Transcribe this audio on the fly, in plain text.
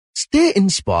Stay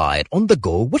inspired on the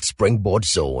go with Springboard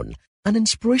Zone, an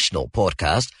inspirational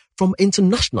podcast from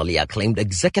internationally acclaimed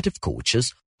executive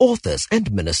coaches, authors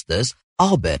and ministers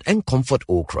Albert and Comfort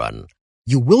Okran.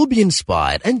 You will be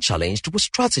inspired and challenged with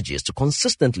strategies to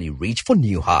consistently reach for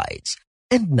new heights.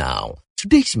 And now,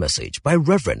 today's message by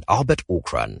Reverend Albert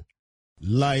Okran.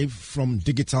 Live from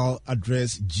digital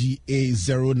address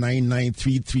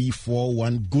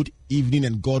GA0993341. Good evening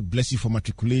and God bless you for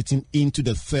matriculating into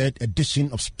the third edition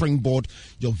of Springboard,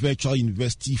 your virtual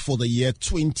university for the year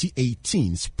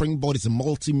 2018. Springboard is a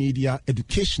multimedia,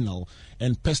 educational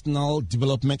and personal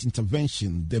development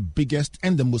intervention, the biggest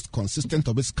and the most consistent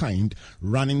of its kind,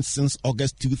 running since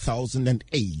August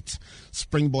 2008.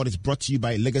 Springboard is brought to you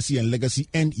by Legacy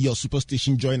and your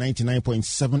superstation Joy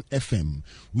 99.7 FM.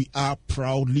 We are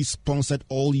proudly sponsored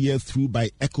all year through by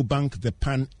EcoBank, the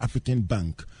Pan-African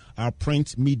Bank. Our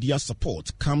print media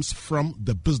support comes from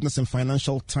the Business and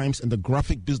Financial Times and the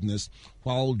Graphic Business,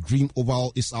 while Dream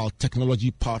Oval is our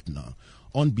technology partner.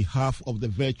 On behalf of the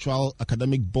Virtual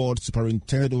Academic Board,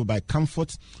 superintended over by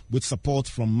Comfort, with support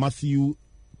from Matthew,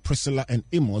 Priscilla, and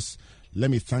Amos, let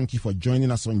me thank you for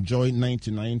joining us on Joy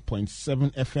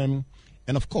 99.7 FM.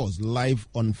 And of course, live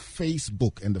on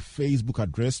Facebook and the Facebook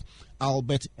address,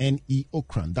 Albert N.E.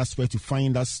 Okran. That's where to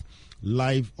find us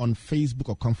live on Facebook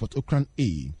or Comfort Okran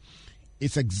A.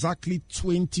 It's exactly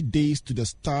 20 days to the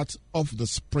start of the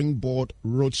Springboard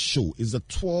Roadshow. It's the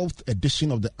 12th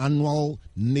edition of the annual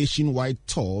nationwide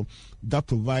tour that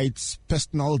provides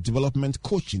personal development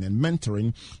coaching and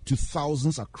mentoring to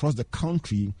thousands across the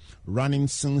country, running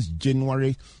since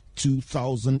January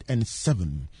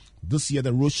 2007. This year,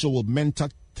 the Roadshow will mentor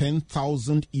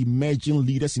 10,000 emerging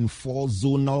leaders in 4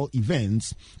 zonal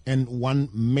events and 1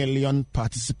 million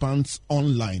participants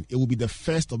online. It will be the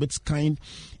first of its kind,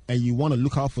 and you want to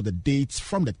look out for the dates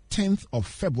from the 10th of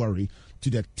February to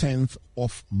the 10th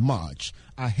of March.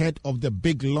 Ahead of the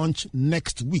big launch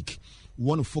next week, we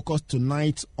want to focus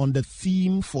tonight on the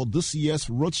theme for this year's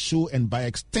Roadshow and by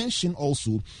extension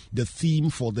also the theme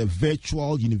for the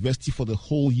virtual university for the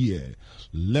whole year,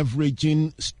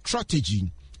 leveraging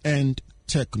strategy and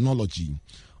technology.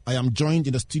 I am joined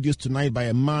in the studios tonight by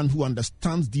a man who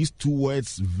understands these two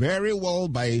words very well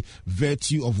by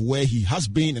virtue of where he has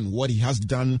been and what he has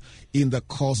done in the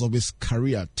course of his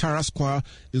career. Tara Square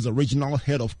is the regional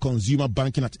head of consumer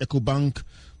banking at EcoBank,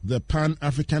 the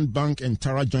Pan-African Bank, and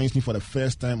Tara joins me for the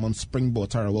first time on Springboard.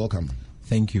 Tara, welcome.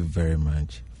 Thank you very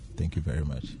much. Thank you very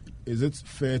much. Is it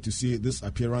fair to say this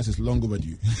appearance is long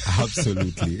overdue?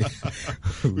 Absolutely.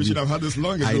 We should have had this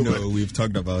long ago. I know, we've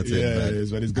talked about it.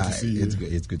 Yes, but it's good to see you.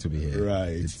 It's good to be here. Right.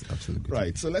 It's absolutely good.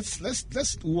 Right. So let's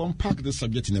unpack this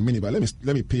subject in a minute, but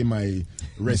let me pay my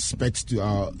respects to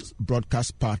our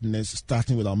broadcast partners,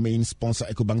 starting with our main sponsor,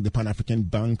 EcoBank, the Pan-African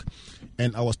Bank.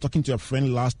 And I was talking to a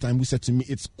friend last time who said to me,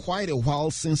 it's quite a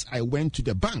while since I went to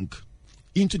the bank.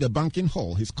 Into the banking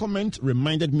hall. His comment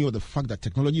reminded me of the fact that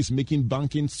technology is making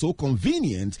banking so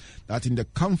convenient that in the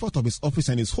comfort of his office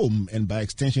and his home, and by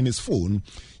extension his phone,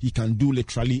 he can do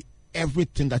literally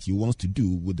everything that he wants to do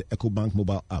with the EcoBank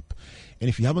mobile app. And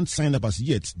if you haven't signed up as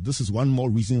yet, this is one more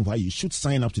reason why you should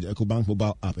sign up to the EcoBank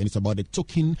mobile app. And it's about the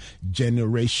token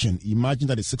generation. Imagine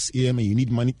that it's 6 a.m. and you need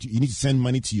to send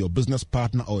money to your business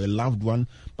partner or a loved one,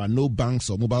 but no banks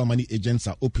or mobile money agents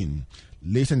are open.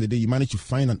 Later in the day, you manage to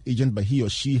find an agent, but he or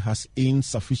she has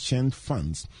insufficient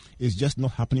funds. It's just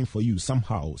not happening for you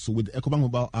somehow. So with the EcoBank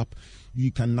mobile app,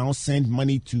 you can now send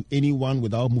money to anyone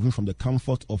without moving from the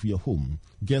comfort of your home.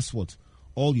 Guess what?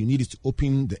 All you need is to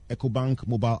open the EcoBank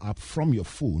mobile app from your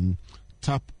phone,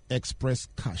 tap Express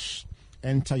Cash,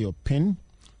 enter your PIN,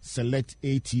 select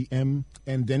ATM,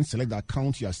 and then select the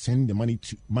account you are sending the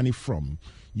money from.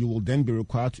 You will then be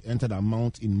required to enter the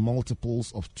amount in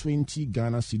multiples of 20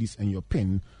 Ghana cedis and your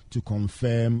PIN to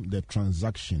confirm the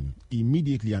transaction.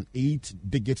 Immediately, an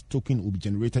 8-digit token will be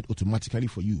generated automatically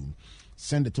for you.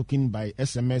 Send the token by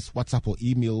SMS, WhatsApp, or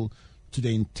email to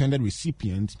the intended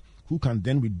recipient, who can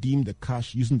then redeem the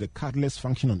cash using the cardless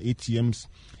function on ATMs,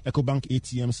 EcoBank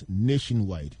ATMs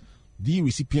nationwide. The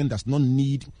recipient does not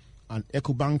need an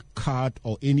EcoBank card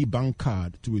or any bank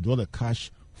card to withdraw the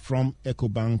cash from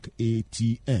EcoBank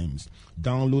ATMs.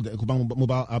 Download the EcoBank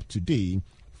mobile app today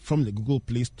from the Google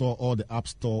Play Store or the App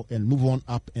Store and move on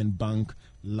up and bank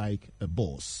like a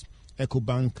boss.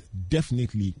 EcoBank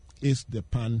definitely is the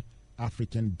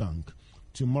Pan-African Bank.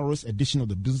 Tomorrow's edition of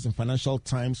the Business and Financial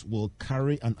Times will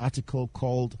carry an article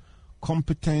called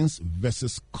Competence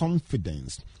versus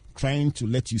Confidence, trying to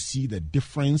let you see the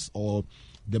difference or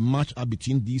the match up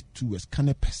between these two words. Can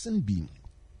a person be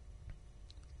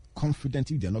confident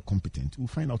if they're not competent? We'll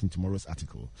find out in tomorrow's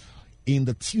article. In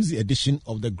the Tuesday edition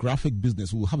of The Graphic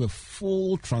Business, we'll have a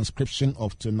full transcription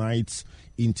of tonight's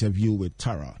interview with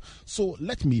Tara. So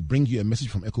let me bring you a message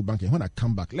from EcoBank, and when I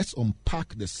come back, let's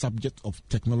unpack the subject of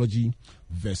technology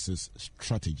versus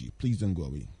strategy. Please don't go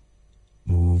away.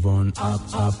 Move on up,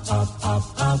 up, up, up,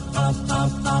 up, up, up,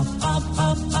 up, up, up,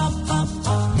 up,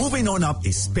 up. Moving on up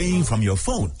is paying from your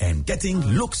phone and getting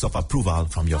looks of approval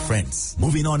from your friends.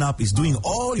 Moving on up is doing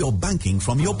all your banking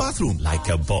from your bathroom like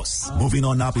a boss. Moving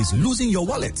on up is losing your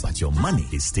wallet, but your money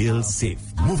is still safe.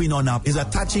 Moving on up is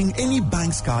attaching any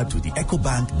bank's card to the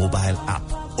EcoBank mobile app.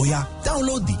 Oh yeah,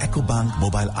 download the EcoBank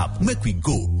mobile app. Make we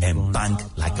go and bank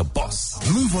like a boss.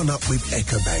 Move on up with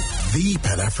EcoBank, the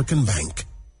Pan-African bank.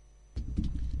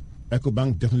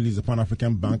 EcoBank definitely is a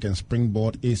Pan-African bank, and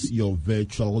Springboard is your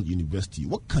virtual university.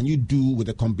 What can you do with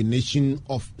a combination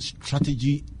of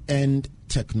strategy and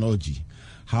technology?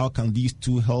 How can these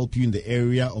two help you in the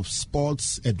area of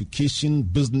sports, education,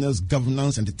 business,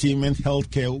 governance, entertainment,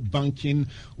 healthcare, banking,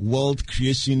 wealth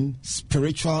creation,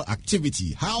 spiritual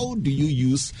activity? How do you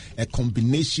use a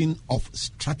combination of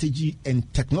strategy and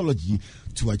technology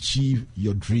to achieve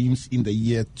your dreams in the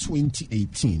year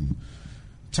 2018?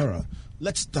 Tara,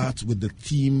 let's start with the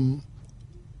theme,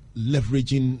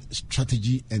 leveraging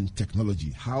strategy and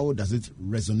technology. How does it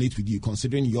resonate with you,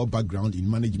 considering your background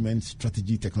in management,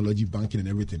 strategy, technology, banking, and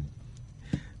everything?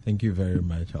 Thank you very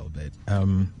much, Albert.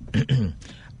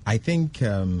 I think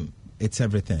it's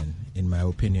everything, in my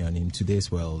opinion, in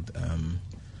today's world.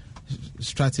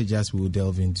 Strategy, as we'll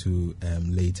delve into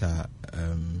later,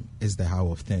 is the how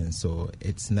of things. So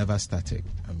it's never static.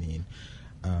 I mean,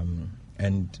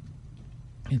 and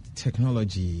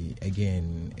technology,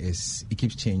 again, it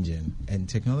keeps changing, and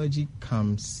technology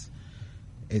comes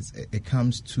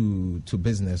to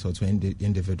business or to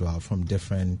individual from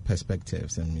different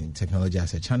perspectives. I mean, technology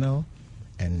as a channel,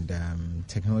 and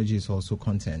technology is also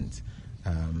content.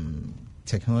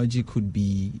 Technology could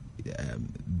be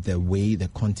the way a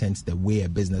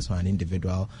business or an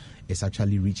individual is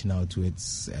actually reaching out to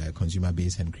its consumer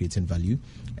base and creating value.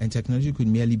 And technology could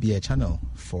merely be a channel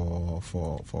for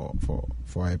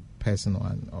a person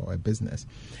or a business.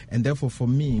 And therefore, for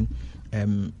me,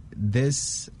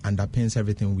 this underpins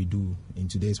everything we do in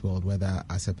today's world, whether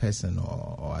as a person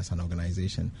or as an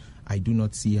organization. I do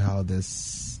not see how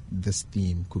this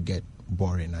theme could get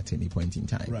boring at any point in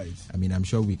time. Right. I mean, I'm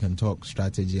sure we can talk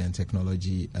strategy and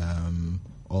technology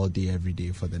all day, every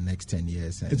day for the next 10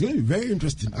 years. It's going to be very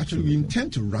interesting. Actually, we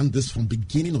intend to run this from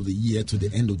beginning of the year to the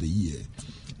end of the year.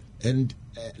 And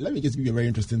let me just give you a very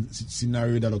interesting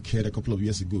scenario that occurred a couple of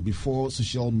years ago, before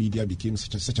social media became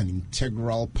such an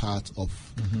integral part of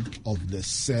the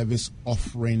service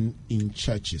offering in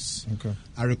churches. Okay.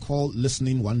 I recall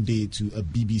listening one day to a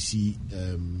BBC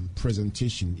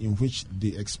presentation in which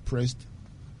they expressed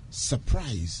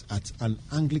surprise at an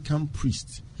Anglican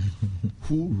priest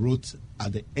who wrote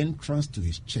at the entrance to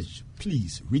his church,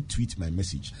 "Please retweet my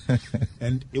message."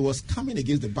 And it was coming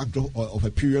against the backdrop of a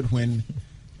period when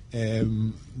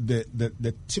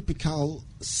the typical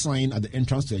sign at the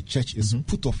entrance to a church is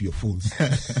 "put off your phones."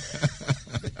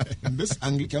 And this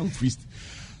Anglican priest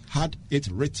had it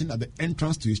written at the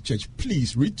entrance to his church,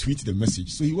 "Please retweet the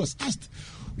message." So he was asked,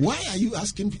 "Why are you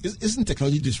asking? Isn't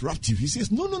technology disruptive?" He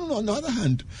says, No. On the other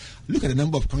hand, look at the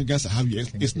number of congregants I have here.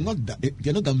 It's not that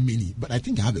they're not that many, but I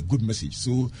think I have a good message.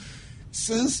 So,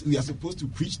 since we are supposed to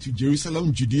preach to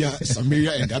Jerusalem, Judea,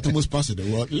 Samaria, and the uttermost parts of the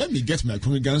world, let me get my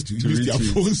congregants to use their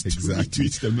phones to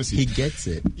retweet the message. He gets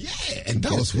it. Yeah, and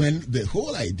that was when the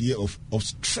whole idea of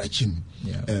stretching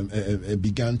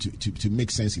began to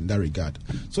make sense in that regard.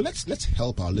 So let's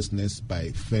help our listeners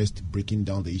by first breaking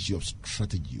down the issue of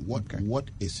strategy. What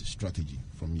is strategy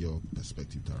from your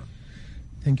perspective, Tara?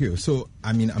 Thank you. So,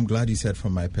 I mean, I'm glad you said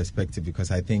from my perspective, because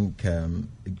I think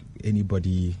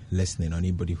anybody listening, or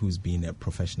anybody who's been a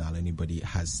professional, there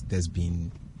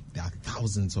are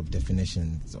thousands of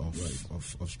definitions of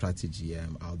strategy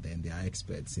out there, and there are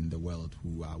experts in the world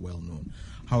who are well known.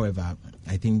 However,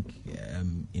 I think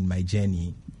in my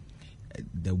journey,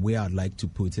 the way I'd like to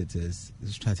put it is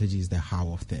strategy is the how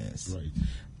of things. Right.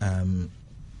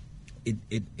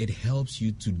 It helps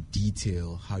you to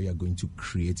detail how you're going to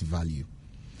create value.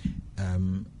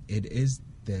 It is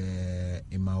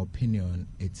in my opinion,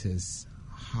 it is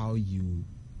how you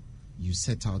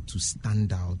set out to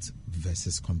stand out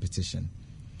versus competition.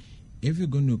 If you're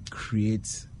going to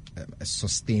create a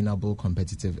sustainable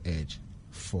competitive edge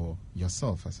for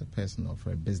yourself as a person or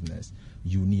for a business,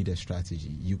 you need a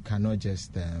strategy. You cannot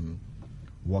just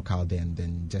walk out there and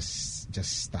then just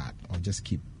start, or just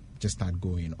start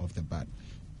going off the bat.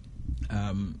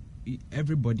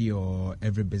 Everybody or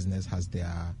every business has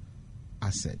their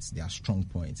assets, their strong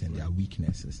points, and their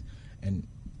weaknesses. And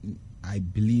I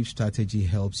believe strategy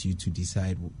helps you to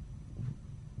decide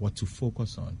what to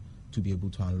focus on to be able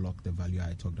to unlock the value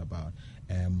I talked about,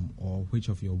 or which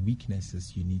of your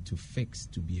weaknesses you need to fix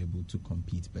to be able to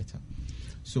compete better.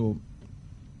 So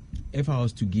if I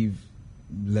was to give,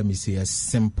 let me say, a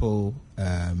simple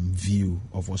view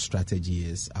of what strategy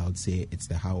is, I would say it's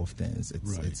the how of things.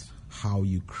 It's how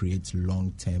you create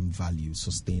long-term value,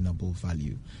 sustainable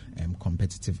value,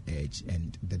 competitive edge,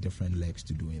 and the different legs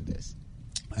to doing this.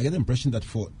 I get the impression that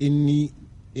for any,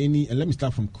 and let me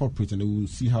start from corporate, and we'll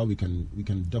see how we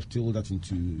can dovetail that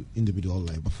into individual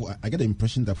life. But I get the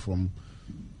impression that from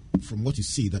what you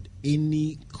see, that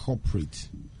any corporate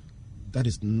that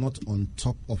is not on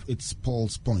top of its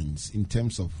pulse points in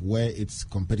terms of where its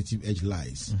competitive edge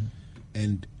lies,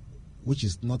 and which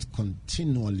is not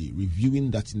continually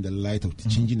reviewing that in the light of the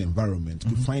changing environment,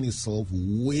 could find itself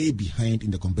way behind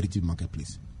in the competitive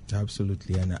marketplace.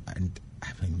 Absolutely, and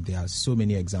I mean, there are so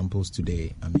many examples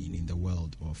today, I mean, in the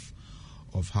world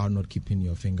of how not keeping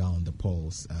your finger on the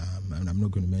pulse. And I'm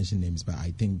not going to mention names, but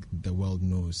I think the world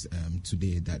knows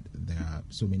today that there are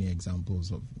so many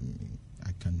examples of,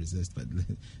 I can't resist, but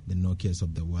the Nokias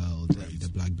of the world, the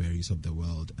Blackberries of the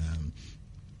world.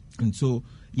 And so,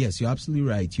 yes, you're absolutely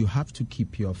right. You have to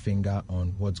keep your finger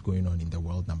on what's going on in the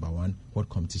world, number one, what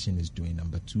competition is doing,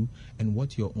 number two, and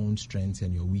what your own strengths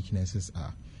and your weaknesses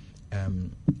are.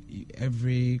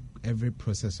 Every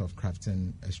process of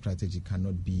crafting a strategy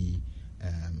cannot be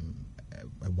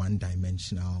a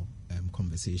one-dimensional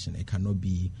conversation. It cannot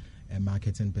be a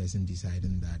marketing person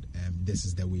deciding that this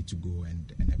is the way to go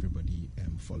and everybody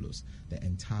follows. The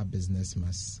entire business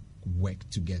must work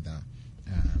together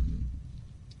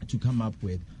to come up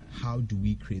with how do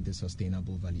we create the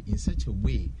sustainable value in such a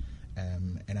way,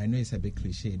 and I know it's a bit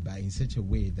cliched, but in such a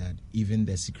way that even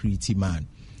the security man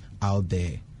out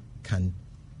there can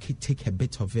take a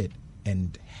bit of it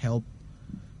and help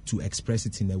to express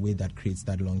it in a way that creates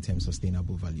that long-term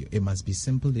sustainable value. It must be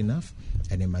simple enough,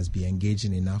 and it must be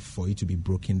engaging enough for it to be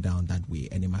broken down that way,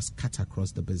 and it must cut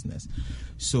across the business.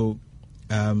 So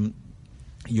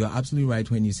you're absolutely right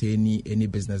when you say any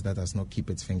business that does not keep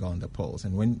its finger on the pulse.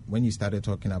 And when you started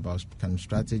talking about kind of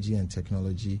strategy and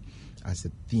technology as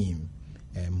a theme,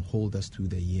 hold us through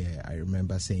the year, I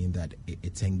remember saying that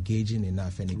it's engaging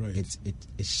enough, and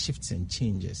it shifts and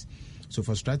changes. So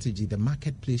for strategy, the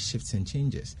marketplace shifts and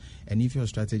changes. And if your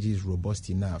strategy is robust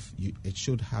enough, it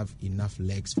should have enough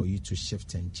legs for you to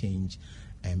shift and change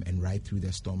and ride through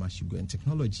the storm as you go. In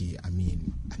technology, I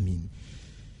mean,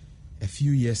 a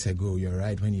few years ago, you're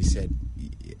right when you said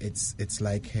it's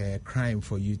like a crime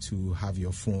for you to have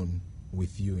your phone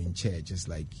with you in church. It's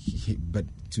like, but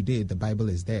today the Bible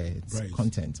is there, it's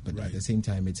content, but at the same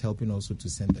time it's helping also to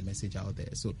send the message out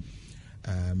there. So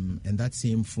and that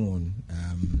same phone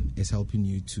is helping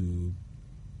you to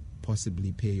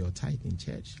possibly pay your tithe in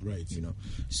church,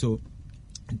 so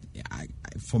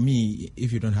for me,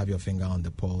 if you don't have your finger on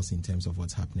the pulse in terms of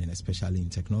what's happening, especially in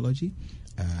technology,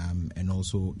 and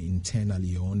also internally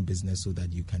your own business, so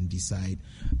that you can decide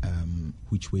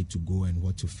which way to go and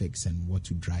what to fix and what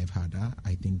to drive harder,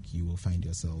 I think you will find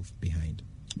yourself behind.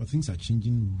 But things are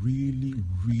changing really,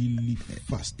 really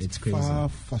fast. It's crazy. Far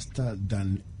faster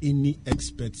than any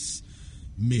experts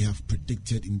may have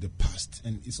predicted in the past.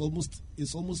 And it's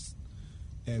almost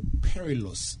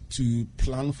perilous to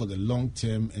plan for the long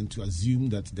term and to assume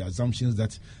that the assumptions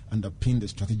that underpin the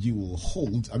strategy will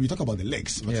hold. I mean, you talk about the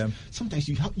legs, but sometimes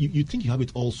you think you have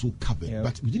it all so covered,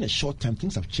 but within a short time,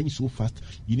 things have changed so fast.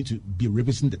 You need to be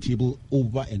revisiting the table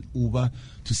over and over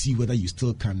to see whether you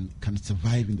still can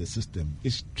survive in the system.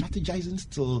 Is strategizing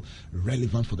still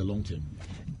relevant for the long term?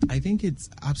 I think it's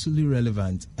absolutely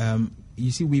relevant.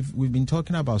 You see, we've been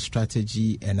talking about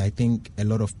strategy, and I think a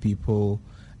lot of people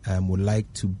would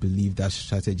like to believe that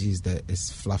strategy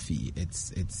is fluffy.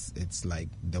 It's like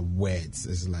the words.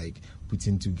 It's like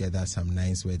putting together some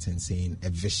nice words and saying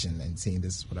a vision and saying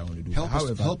this is what I want to do.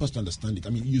 Help us to understand it. I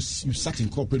mean, you sat in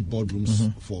corporate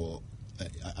boardrooms for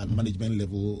at management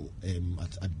level,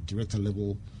 at director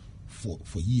level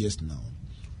for years now.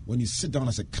 When you sit down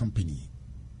as a company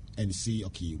and say,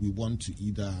 okay, we want to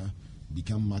either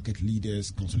become market leaders,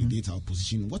 consolidate our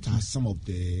position, what are some of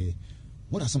the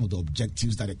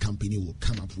objectives that a company will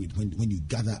come up with when you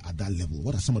gather at that level?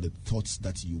 What are some of the thoughts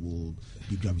that you will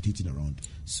be gravitating around?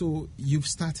 So you've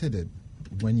started it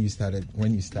when you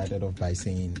started off by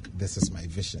saying, this is my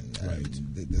vision,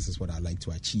 this is what I like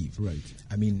to achieve. Right.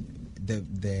 I mean,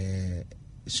 the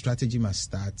strategy must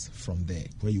start from there.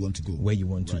 Where you want to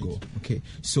go. Okay.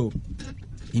 So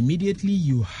immediately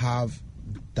you have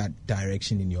that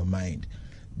direction in your mind.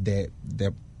 The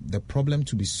the problem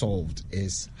to be solved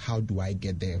is how do I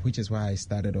get there, which is why I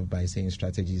started off by saying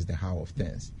strategy is the how of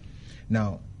things.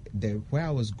 Now, where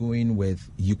I was going with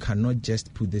you cannot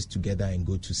just put this together and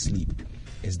go to sleep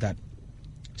is that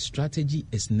strategy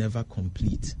is never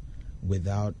complete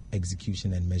without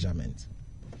execution and measurement.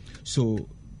 So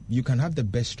you can have the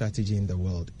best strategy in the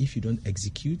world. If you don't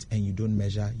execute and you don't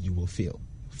measure, you will fail,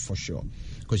 for sure.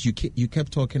 Because you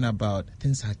kept talking about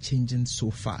things are changing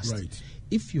so fast. Right.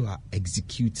 If you are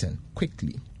executing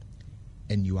quickly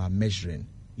and you are measuring,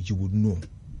 you would know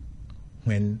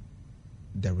when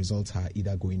the results are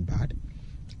either going bad,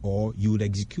 or you would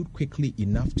execute quickly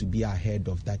enough to be ahead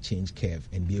of that change curve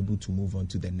and be able to move on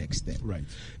to the next step. Right.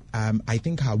 I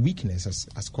think our weakness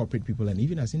as corporate people and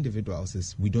even as individuals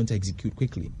is we don't execute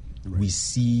quickly. Right. We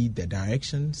see the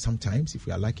direction sometimes. If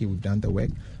we are lucky, we've done the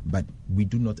work, but we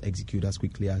do not execute as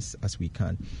quickly as we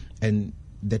can. And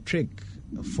the trick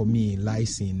for me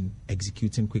lies in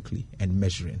executing quickly and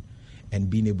measuring, and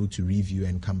being able to review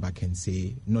and come back and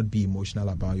say, not be emotional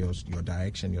about your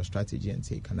direction, your strategy, and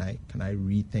say, can I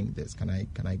rethink this? Can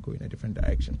I go in a different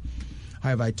direction?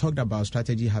 However, I talked about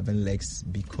strategy having legs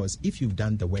because if you've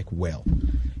done the work well,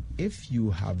 if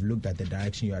you have looked at the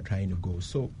direction you are trying to go,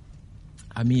 so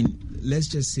I mean, let's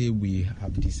just say we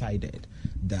have decided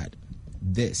that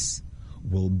this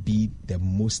will be the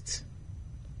most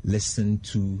listened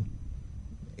to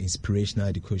inspirational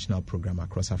educational program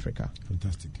across Africa.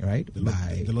 Fantastic. Right?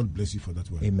 The Lord bless you for that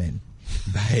word. Amen.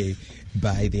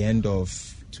 by the end of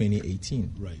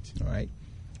 2018. Right. All right.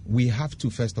 We have to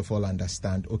first of all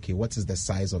understand, okay, what is the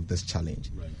size of this challenge?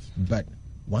 Right. But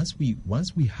once we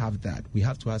have that, we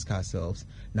have to ask ourselves,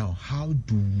 now how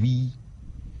do we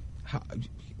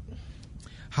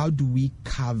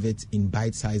carve it in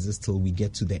bite sizes till we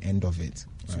get to the end of it?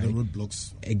 So right? the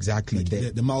roadblocks. Exactly.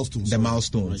 Like the milestones. The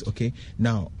milestones, right. Okay.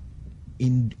 Now,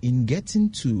 in getting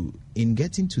to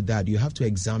that, you have to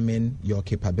examine your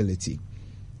capability.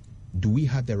 Do we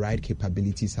have the right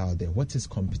capabilities out there? What is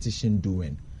competition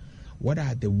doing? What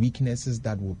are the weaknesses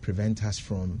that will prevent us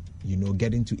from,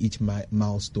 getting to each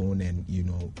milestone and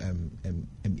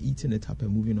eating it up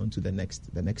and moving on to the next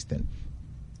thing?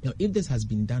 Now, if this has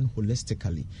been done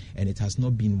holistically and it has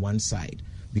not been one side,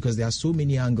 because there are so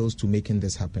many angles to making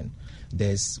this happen.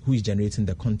 There's who is generating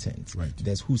the content. Right.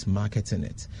 There's who's marketing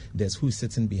it. There's who's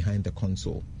sitting behind the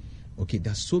console. Okay,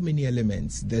 there's so many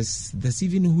elements. There's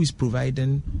even who is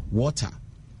providing water.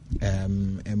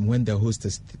 And when the host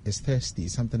is thirsty,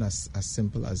 something as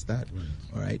simple as that. Right.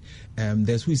 All right.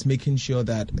 There's who is making sure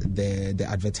that the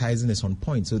advertising is on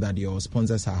point so that your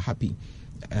sponsors are happy.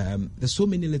 There's so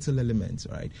many little elements,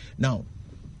 right? Now,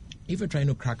 if you're trying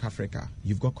to crack Africa,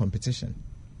 you've got competition.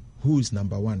 Who is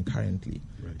number one currently?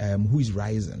 Right. Who is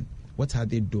rising? What are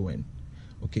they doing?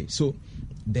 Okay, so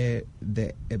the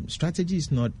strategy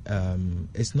is not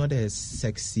it's not a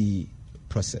sexy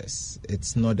process.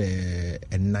 It's not a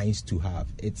nice to have.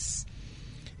 It's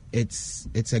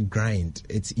a grind.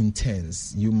 It's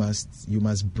intense. You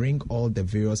must bring all the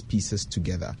various pieces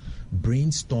together.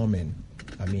 Brainstorming.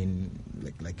 I mean,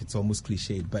 like it's almost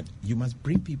cliched, but you must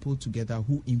bring people together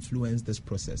who influence this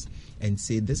process and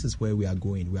say, this is where we are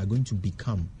going. We are going to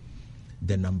become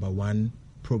the number one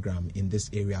program in this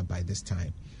area by this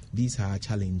time. These are our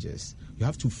challenges. You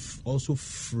have to also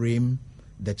frame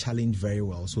the challenge very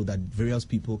well so that various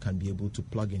people can be able to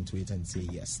plug into it and say,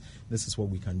 yes, this is what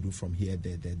we can do from here,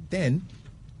 there. Then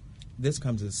this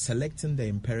comes to selecting the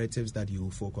imperatives that you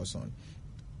will focus on.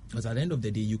 Because at the end of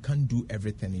the day, you can't do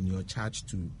everything in your charge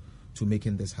to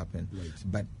making this happen. Right.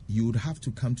 But you would have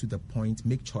to come to the point,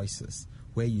 make choices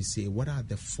where you say, what are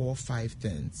the 4 or 5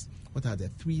 things? What are the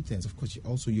 3 things? Of course,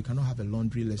 you cannot have a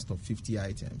laundry list of 50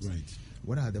 items. Right.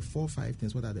 What are the 4 or 5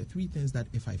 things? What are the 3 things that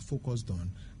if I focused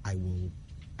on, I will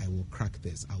crack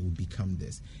this, I will become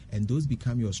this. And those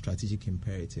become your strategic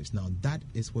imperatives. Now, that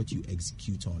is what you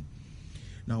execute on.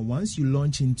 Now, once you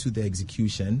launch into the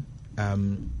execution,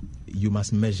 you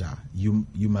must measure. You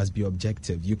must be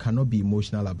objective. You cannot be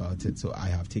emotional about it. So I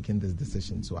have taken this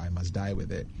decision, so I must die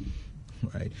with it.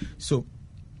 Right? So,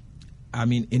 I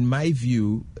mean, in my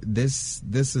view, this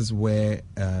is where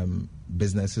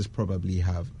businesses probably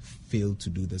have failed to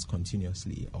do this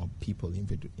continuously, or people,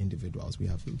 individuals, we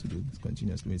have failed to do this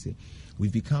continuously. We say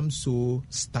we've become so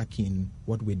stuck in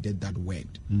what we did that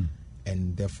worked,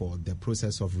 and therefore the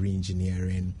process of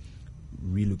re-engineering,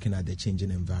 re-looking at the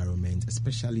changing environment,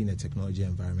 especially in a technology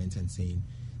environment, and saying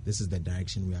this is the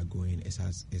direction we are going. Is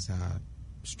our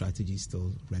strategy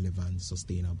still relevant,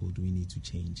 sustainable? Do we need to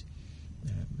change,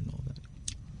 and all that?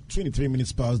 23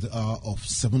 minutes past the hour of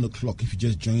 7 o'clock. If you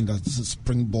just joined us, this is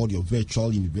Springboard, your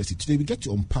virtual university. Today we get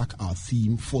to unpack our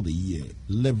theme for the year,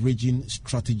 leveraging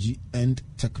strategy and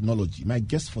technology. My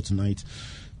guest for tonight,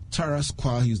 Tara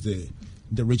Squire, who's the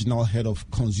regional head of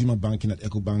consumer banking at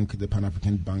EcoBank, the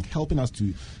Pan-African Bank, helping us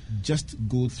to just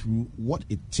go through what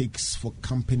it takes for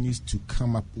companies to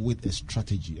come up with a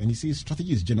strategy. And he says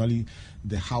strategy is generally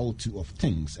the how-to of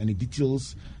things, and it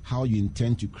details how you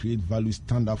intend to create value,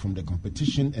 stand out from the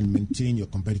competition, and maintain your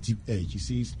competitive edge. He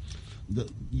says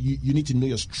you need to know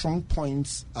your strong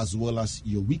points as well as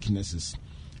your weaknesses.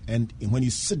 And when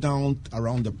you sit down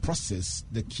around the process,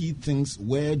 the key things,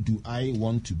 where do I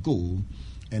want to go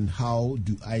and how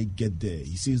do I get there?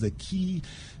 He says the key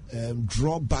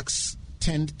drawbacks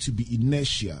tend to be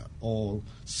inertia or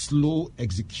slow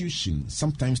execution.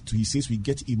 Sometimes, he says, we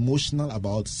get emotional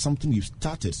about something we've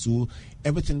started, so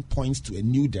everything points to a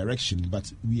new direction,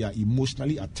 but we are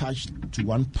emotionally attached to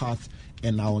one path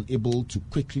and are unable to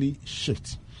quickly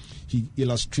shift. He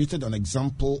illustrated an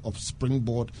example of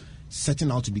Springboard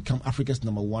setting out to become Africa's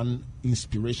 #1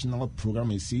 inspirational program.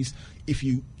 He says, if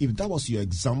that was your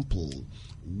example,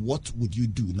 what would you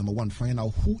do? Number one, find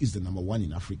out who is the #1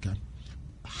 in Africa.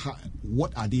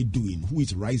 What are they doing? Who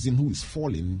is rising? Who is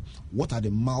falling? What are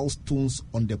the milestones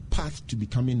on the path to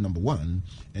becoming #1?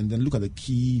 And then look at the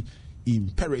key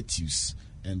imperatives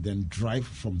and then drive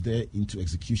from there into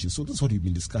execution. So that's what we've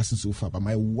been discussing so far. But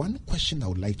my one question I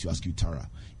would like to ask you, Tara,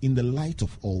 in the light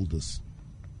of all this,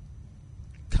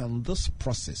 can this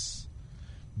process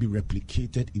be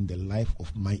replicated in the life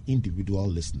of my individual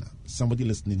listener? Somebody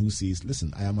listening who says,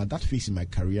 listen, I am at that phase in my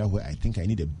career where I think I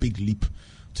need a big leap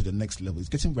to the next level. It's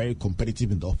getting very competitive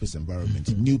in the office environment.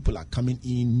 Mm-hmm. New people are coming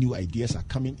in, new ideas are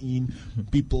coming in,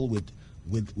 people with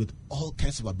all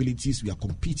kinds of abilities. We are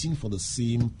competing for the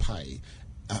same pie.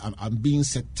 I'm being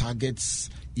set targets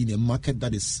in a market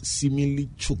that is seemingly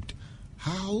choked.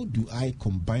 How do I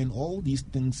combine all these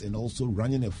things and also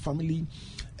running a family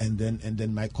and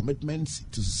then my commitments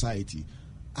to society?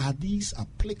 Are these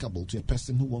applicable to a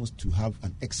person who wants to have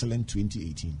an excellent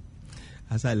 2018?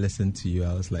 As I listened to you,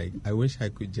 I was like, I wish I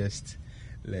could just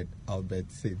let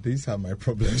Albert say, these are my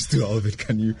problems to Albert.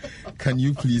 Can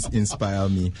you please inspire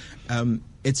me?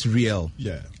 It's real.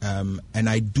 Yeah. And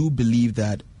I do believe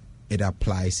that it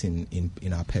applies in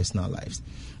our personal lives.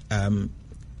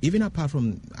 Even apart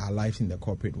from our lives in the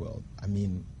corporate world, I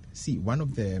mean, see,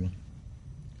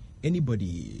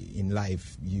 anybody in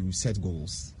life, you set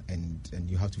goals and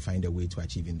you have to find a way to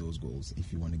achieving those goals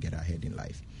if you want to get ahead in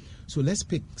life. So let's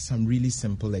pick some really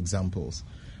simple examples.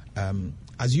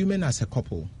 Assuming as a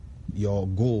couple, your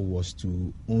goal was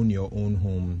to own your own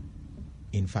home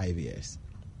in 5 years.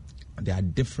 There are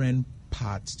different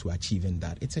paths to achieving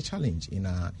that. It's a challenge in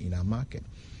our market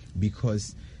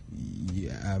because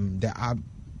there are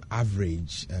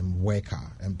average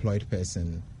employed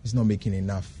person is not making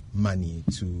enough money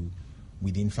to,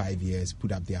 within 5 years,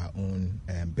 put up their own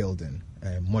building.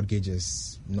 Mortgage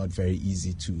is not very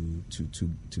easy to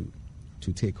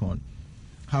take on.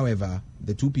 However,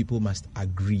 the two people must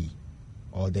agree,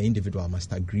 or the individual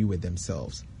must agree with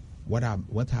themselves. What are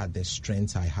the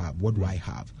strengths I have? What do I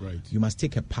have? Right. You must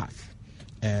take a path.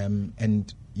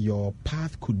 And your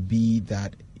path could be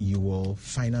that you will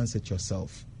finance it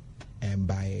yourself. And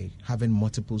by having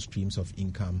multiple streams of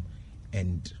income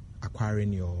and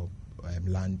acquiring your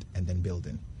land and then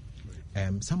building.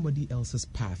 Somebody else's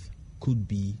path could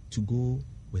be to go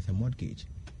with a mortgage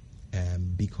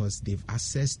because they've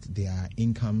assessed their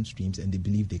income streams and they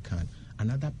believe they can.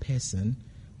 Another person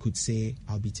could say,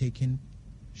 I'll be taking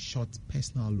short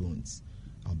personal loans.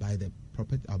 I'll buy the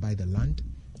property, I'll buy the land,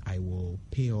 I will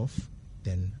pay off,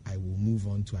 then I will move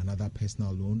on to another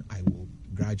personal loan. I will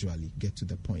gradually get to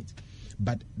the point.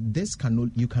 But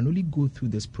you can only go through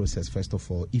this process, first of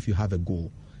all, if you have a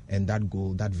goal. And that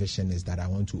goal, that vision is that I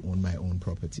want to own my own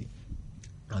property.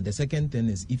 And the second thing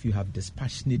is if you have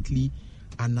dispassionately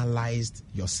analyzed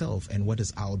yourself and what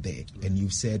is out there, and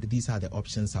you've said these are the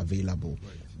options available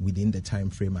within the time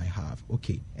frame I have.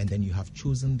 Okay, and then you have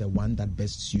chosen the one that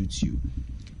best suits you.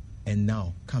 And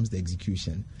now comes the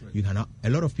execution. Right. A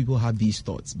lot of people have these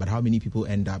thoughts, but how many people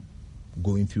end up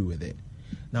going through with it?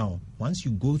 Now, once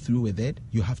you go through with it,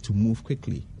 you have to move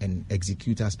quickly and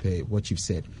execute as per what you've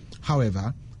said.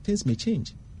 However, things may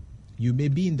change. You may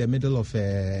be in the middle of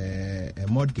a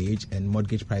mortgage and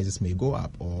mortgage prices may go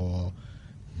up, or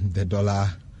the dollar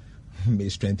may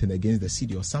strengthen against the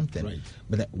cedi or something. Right.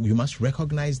 But you must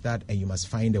recognize that and you must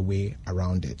find a way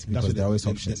around it because there are always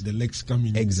options. The legs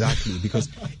coming. Exactly, because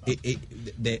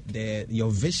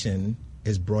your vision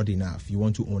is broad enough. You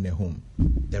want to own a home.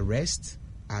 The rest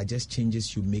are just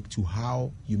changes you make to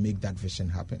how you make that vision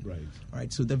happen. Right.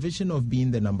 Right. So the vision of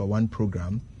being the number one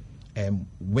program,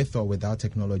 with or without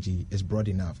technology, is broad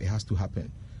enough. It has to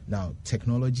happen. Now,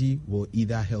 technology will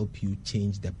either help you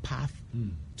change the path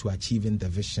to achieving the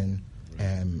vision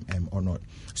or not.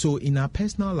 So in our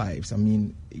personal lives, I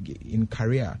mean, in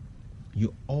career,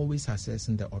 you're always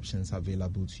assessing the options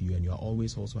available to you, and you're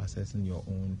always also assessing your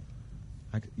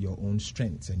own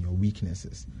strengths and your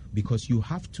weaknesses, because you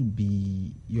have to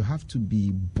be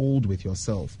bold with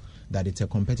yourself that it's a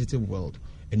competitive world,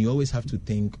 and you always have to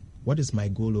think, what is my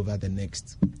goal over the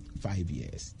next 5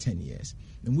 years, 10 years?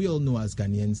 And we all know as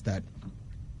Ghanaians that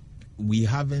we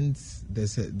haven't.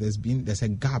 There's a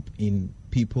gap in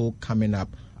people coming up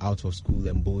out of school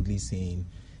and boldly saying,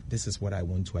 this is what I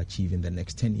want to achieve in the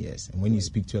next 10 years. And when you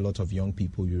speak to a lot of young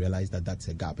people, you realize that that's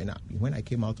a gap. And when I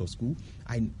came out of school,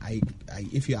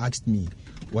 if you asked me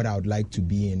what I would like to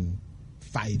be in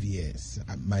 5 years,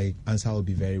 my answer would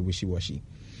be very wishy-washy.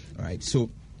 All right,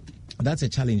 so that's a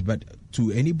challenge. But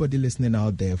to anybody listening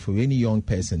out there, for any young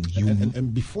person,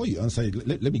 and before you answer it,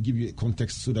 let me give you a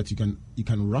context so that you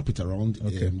can wrap it around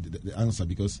the answer,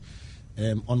 because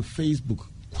on Facebook,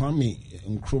 Kwame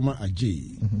Nkrumah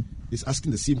Ajay is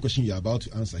asking the same question you're about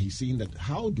to answer. He's saying that,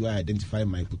 how do I identify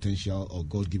my potential or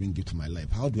God-given gift to my life?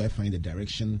 How do I find the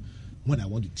direction when I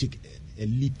want to take a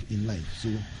leap in life? So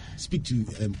speak to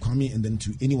Kwame, and then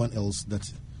to anyone else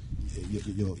that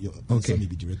your answer may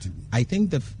be directed. I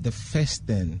think the first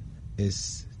thing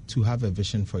is to have a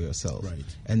vision for yourself. Right.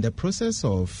 And the process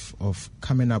of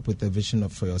coming up with a vision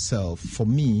for yourself, for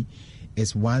me,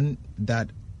 is one that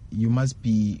you must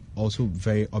be also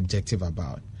very objective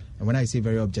about. And when I say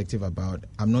very objective about,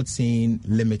 I'm not saying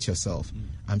limit yourself.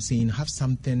 I'm saying have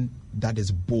something that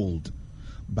is bold,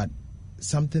 but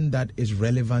something that is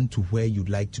relevant to where you'd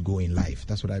like to go in life.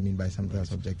 That's what I mean by something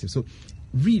that's objective. So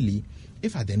really,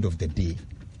 if at the end of the day,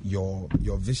 your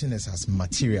vision is as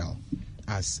material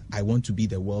as, I want to be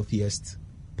the wealthiest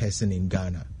person in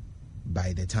Ghana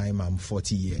by the time I'm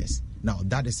 40 years. Now,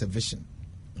 that is a vision,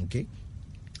 okay?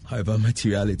 However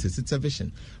material it is, it's a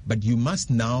vision. But you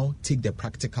must now take the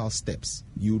practical steps.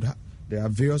 There are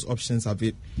various options of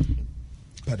it,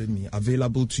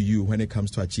 available to you when it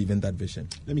comes to achieving that vision.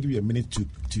 Let me give you a minute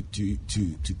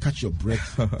to catch your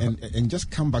breath and just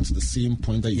come back to the same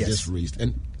point that you just raised.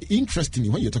 And interestingly,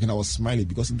 when you're talking, I was smiling,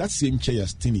 because in that same chair you're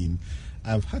standing in,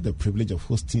 I've had the privilege of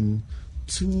hosting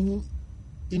two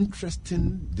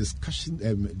interesting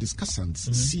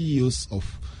discussants, CEOs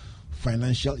of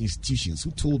financial institutions,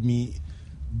 who told me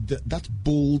that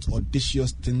bold,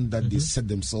 audacious thing that they set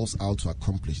themselves out to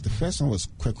accomplish. The first one was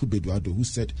Kweku Beduado, who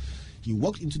said he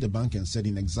walked into the bank and said,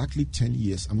 in exactly 10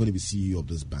 years, I'm going to be CEO of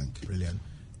this bank. Brilliant.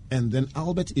 And then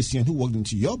Albert Essien, who walked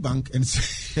into your bank and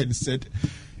said,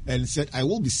 I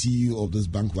will be CEO of this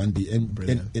bank one day. And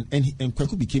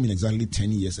Kweku became in exactly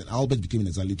 10 years, and Albert became in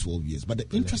exactly 12 years. But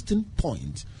the interesting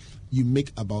point you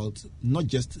make about not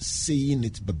just saying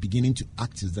it but beginning to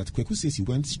act is that Kweku says he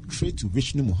went straight to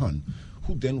Vishnu Mohan,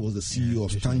 who then was the CEO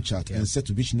of Stanchart, and said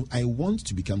to Vishnu, I want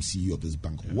to become CEO of this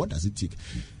bank. What does it take?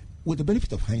 With the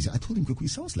benefit of hindsight, I told him, Kweku,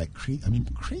 it sounds like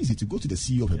crazy to go to the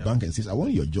CEO of a bank and say, I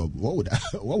want your job. What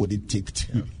would it take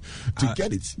to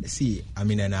get it? See, I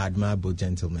mean, and I admire both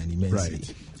gentlemen immensely.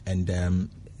 Right. And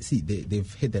see,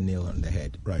 they've hit the nail on the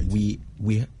head. Right.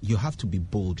 You have to be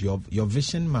bold. Your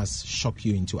vision must shock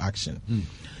you into action.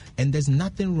 And there's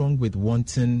nothing wrong with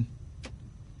wanting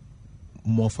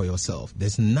more for yourself.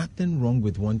 There's nothing wrong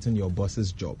with wanting your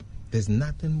boss's job. There's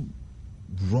nothing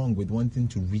wrong with wanting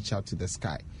to reach out to the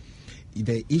sky.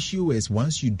 The issue is,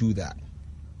 once you do that,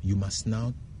 you must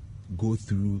now go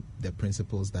through the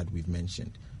principles that we've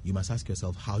mentioned. You must ask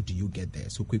yourself, how do you get there?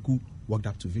 So Kweku walked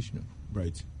up to Vishnu,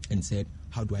 right, and said,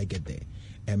 how do I get there?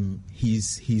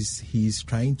 He's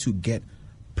trying to get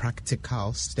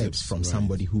practical steps from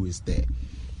somebody who is there.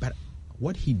 But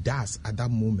what he does at that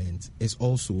moment is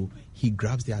also he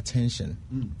grabs the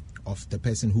attention of the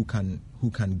person who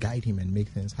can guide him and make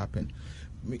things happen.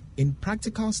 In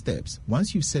practical steps,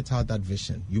 once you set out that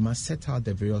vision, you must set out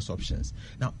the various options.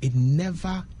 Now, it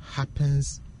never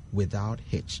happens without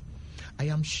hitch. I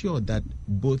am sure that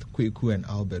both Kweku and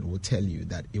Albert will tell you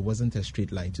that it wasn't a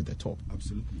straight line to the top.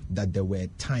 Absolutely. That there were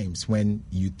times when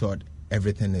you thought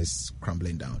everything is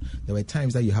crumbling down. There were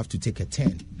times that you have to take a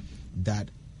turn that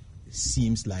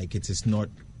seems like it is not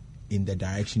in the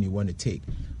direction you want to take.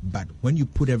 But when you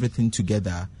put everything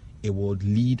together, it will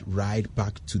lead right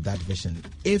back to that vision.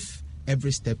 If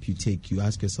every step you take, you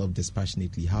ask yourself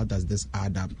dispassionately, how does this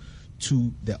add up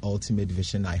to the ultimate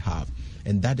vision I have?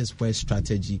 And that is where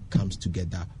strategy comes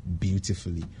together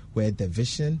beautifully, where the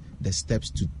vision, the steps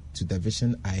to to the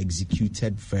vision are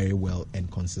executed very well and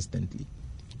consistently.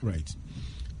 Right.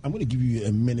 I'm going to give you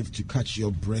a minute to catch your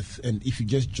breath. And if you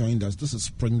just joined us, this is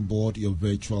Springboard, your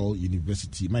virtual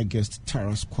university. My guest,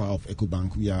 Tara Squire of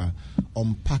EcoBank. We are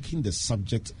unpacking the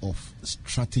subject of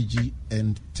strategy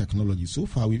and technology. So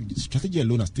far, strategy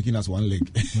alone has taken us one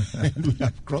leg. And we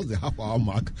have crossed the half-hour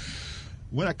mark.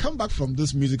 When I come back from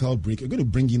this musical break, we're going to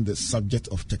bring in the subject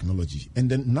of technology. And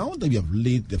then now that we have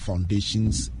laid the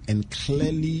foundations and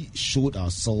clearly showed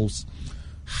ourselves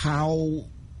how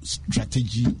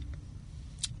strategy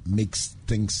makes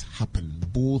things happen,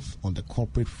 both on the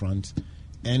corporate front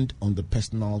and on the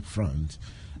personal front,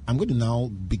 I'm going to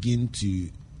now begin to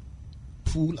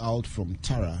pull out from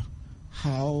Tara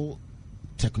how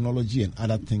technology and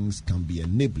other things can be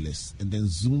enablers, and then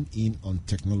zoom in on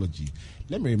technology.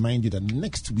 Let me remind you that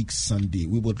next week, Sunday,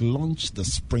 we would launch the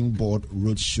Springboard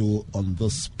Roadshow on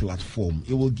this platform.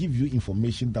 It will give you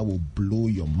information that will blow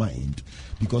your mind,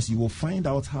 because you will find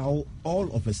out how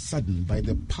all of a sudden, by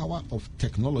the power of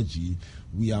technology,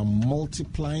 we are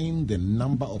multiplying the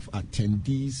number of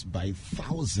attendees by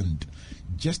 1,000,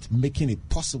 just making it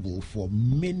possible for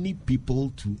many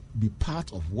people to be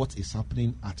part of what is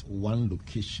happening at one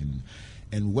location.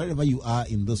 And wherever you are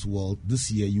in this world,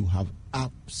 this year you have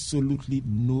absolutely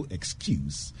no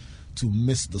excuse to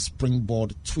miss the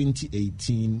Springboard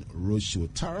 2018 Roadshow.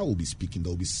 Tara will be speaking.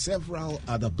 There will be several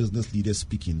other business leaders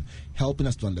speaking, helping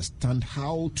us to understand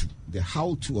the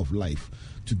how-to of life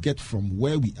to get from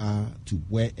where we are to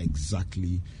where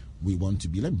exactly we want to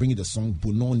be. Let me bring you the song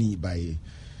Bononi by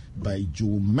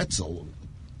Joe Metzel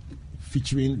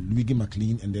featuring Luigi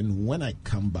McLean. And then when I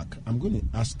come back, I'm going to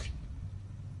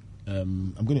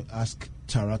ask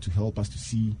Tara to help us to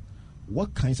see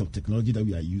what kinds of technology that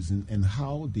we are using and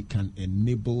how they can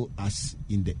enable us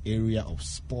in the area of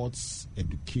sports,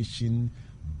 education,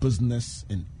 business,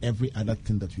 and every other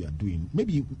thing that we are doing.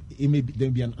 Maybe there may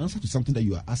be an answer to something that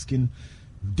you are asking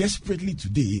desperately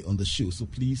today on the show. So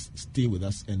please stay with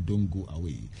us and don't go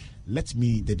away. Let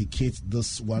me dedicate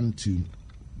this one to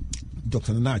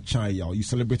Dr. Nana Achai. You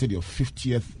celebrated your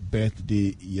 50th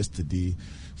birthday yesterday.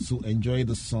 So enjoy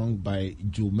the song by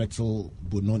Joe Metzel,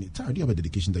 Bononi. Tara, do you have a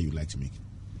dedication that you'd like to make?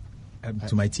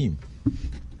 To my team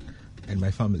and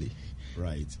my family.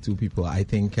 Right. Two people. I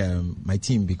think my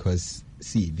team, because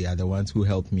they are the ones who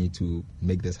helped me to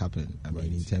make this happen. I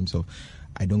mean, in terms of,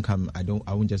 I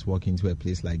won't just walk into a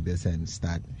place like this and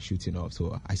start shooting off.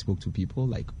 So I spoke to people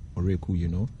like Oreku, you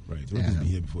know. Right. Oreku's been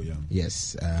here before, yeah.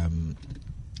 Yes.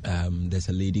 There's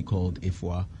a lady called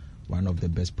Ifwa, one of the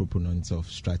best proponents of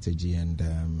strategy and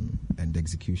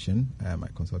execution. I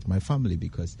consult my family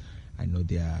because I know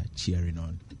they are cheering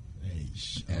on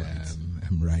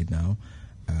right now.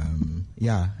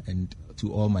 And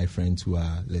to all my friends who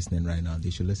are listening right now, they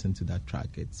should listen to that track.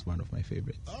 It's one of my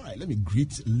favorites. All right, let me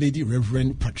greet Lady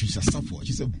Reverend Patricia Safford.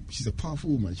 She's a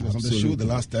powerful woman. She was on the show the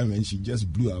last time and she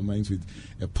just blew our minds with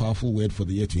a powerful word for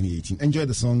the year 2018. Enjoy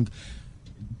the song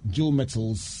Joe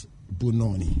Metzel's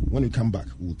Bononi. When we come back,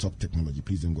 we'll talk technology.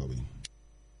 Please don't go away.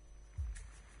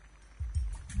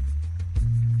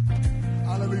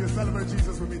 Hallelujah. Celebrate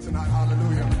Jesus with me tonight.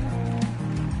 Hallelujah.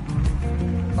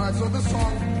 All right, so this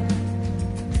song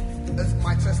is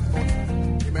my testimony.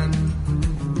 Amen.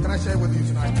 Can I share it with you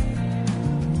tonight?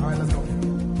 All right, let's go.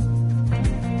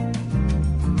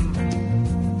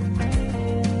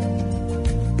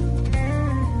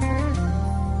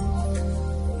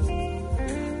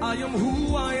 I am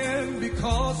who I am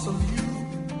because of you.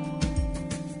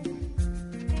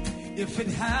 If it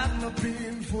had not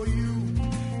been for you,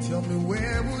 tell me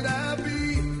where would I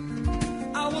be?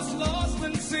 I was lost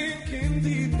and sinking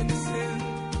deep in sin.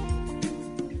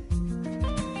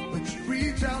 But you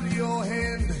reached out your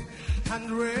hand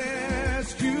and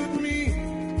rescued me.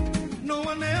 No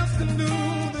one else can do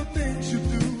the things you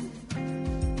do.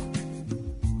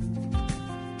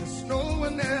 There's no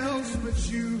one else but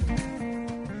you.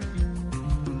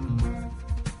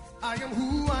 I am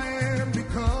who I am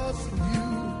because of you.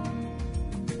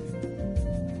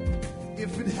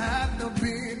 If it had not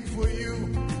been for you,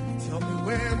 tell me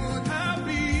where would I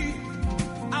be?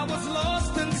 I was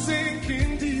lost and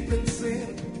sinking deep in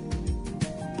sin.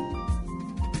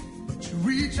 But you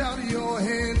reached out your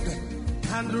hand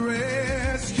and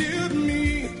rescued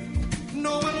me.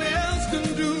 No one else can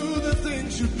do the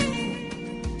things you do.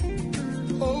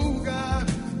 Oh God,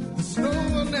 there's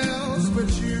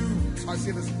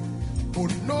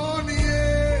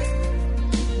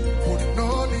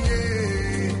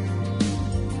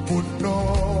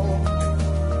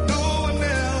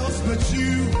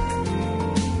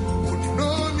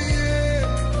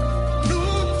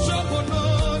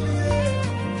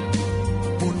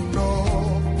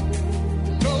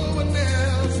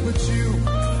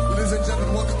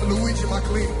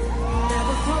exactly.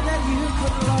 Never thought that you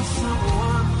could love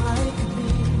someone like me.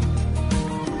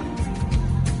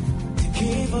 To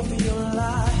give up your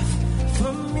life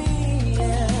for me,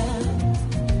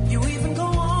 yeah. You even go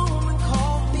on and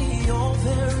call me your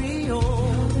very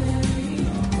own.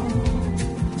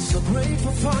 So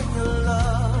grateful for your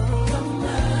love, your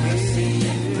mercy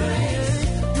and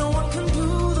grace. No one can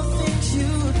do the things you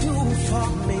do for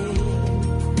me.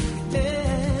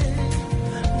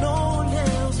 No one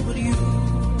else but you.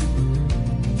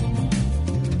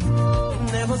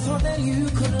 Never thought that you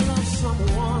could love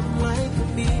someone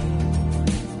like me.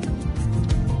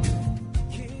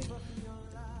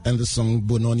 And the song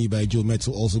Bononi by Joe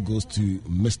Metal also goes to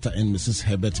Mr. and Mrs.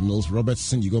 Herbert Mills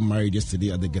Robertson. You got married yesterday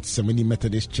at the Gethsemane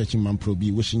Methodist Church in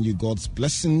Mamprobi. Wishing you God's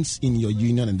blessings in your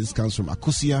union. And this comes from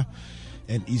Akosia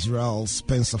and Israel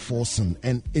Spencer Forson.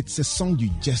 And it's a song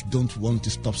you just don't want to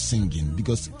stop singing,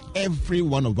 because every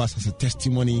one of us has a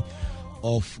testimony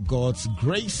of God's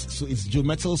grace. So it's Joe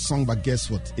Metal's song, but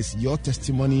guess what? It's your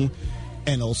testimony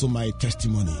and also my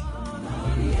testimony.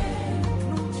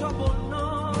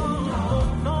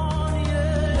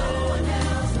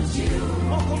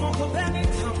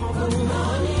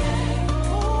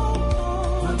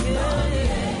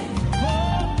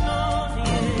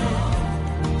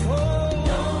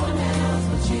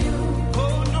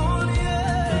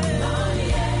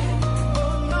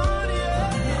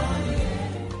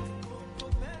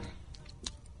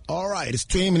 All right, it's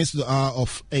 20 minutes to the hour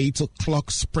of 8 o'clock.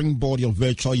 Springboard, your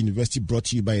virtual university, brought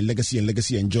to you by Legacy and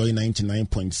Legacy Enjoy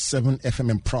 99.7 FM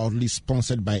and proudly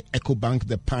sponsored by EcoBank,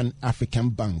 the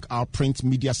Pan-African Bank. Our print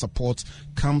media support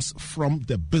comes from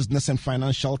the Business and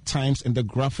Financial Times and the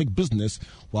graphic business,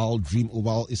 while Dream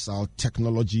Oval is our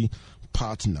technology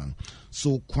partner.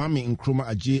 So Kwame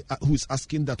Nkrumah Ajay, who is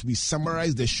asking that we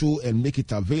summarize the show and make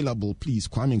it available, please,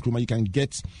 Kwame Nkrumah, you can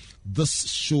get this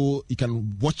show, you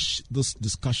can watch this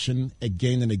discussion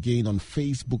again and again on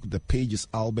Facebook. The page is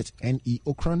Albert N.E.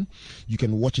 Okran. You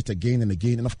can watch it again and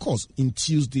again. And of course, in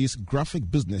Tuesday's graphic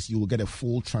business, you will get a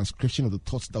full transcription of the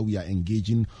thoughts that we are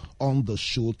engaging on the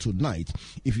show tonight.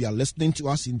 If you are listening to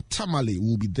us in Tamale,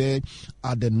 we'll be there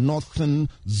at the Northern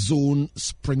Zone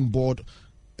Springboard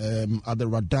at the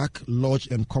Radak Lodge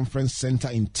and Conference Center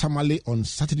in Tamale on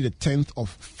Saturday the 10th of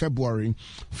February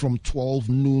from 12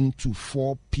 noon to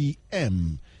 4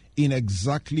 p.m. In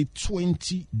exactly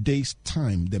 20 days'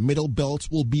 time, the Middle Belt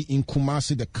will be in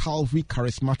Kumasi, the Calvary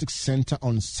Charismatic Center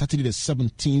on Saturday the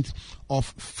 17th of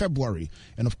February.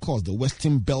 And of course, the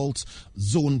Western Belt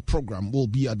Zone program will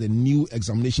be at the New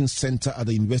Examination Center at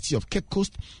the University of Cape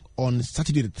Coast on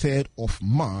Saturday the 3rd of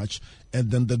March. And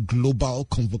then the Global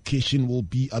Convocation will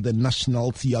be at the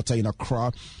National Theatre in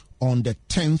Accra on the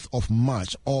 10th of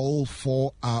March. All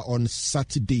four are on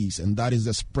Saturdays, and that is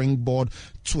the Springboard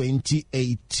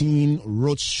 2018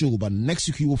 Roadshow. But next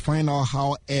week, you will find out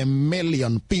how 1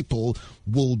 million people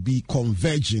will be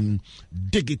converging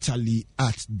digitally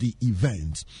at the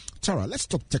event. Tara, let's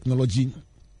talk technology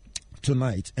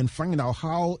tonight and find out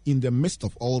how, in the midst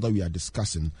of all that we are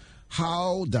discussing,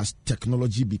 how does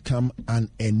technology become an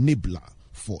enabler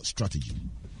for strategy?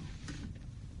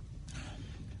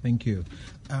 Thank you.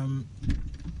 When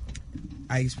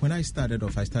I started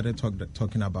off, I started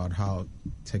talking about how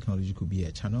technology could be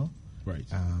a channel, right?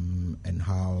 And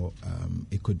how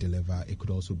it could deliver. It could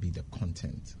also be the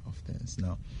content of things.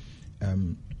 Now,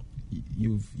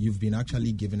 you've been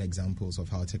actually given examples of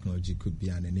how technology could be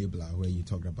an enabler. Where you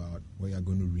talked about, where you're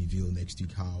going to reveal next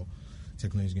week how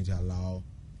technology is going to allow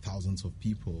thousands of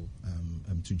people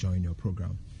to join your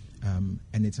program.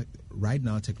 And it's right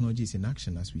now, technology is in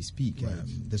action as we speak. Right.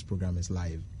 This program is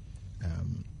live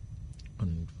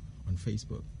on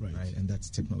Facebook, right? And that's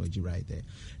technology right there.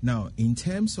 Now, in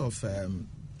terms of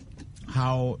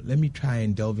how, let me try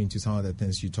and delve into some of the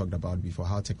things you talked about before,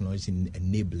 how technology is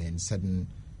enabling certain,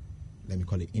 let me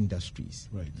call it, industries.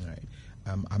 Right.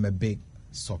 I'm a big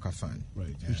soccer fan.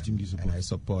 Right. Which team do you support? And I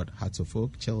support Hearts of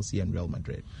Oak, Chelsea, and Real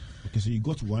Madrid. Okay, so you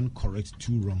got one correct,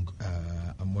 two wrong.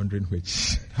 I'm wondering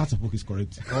which. Hearts of Oak is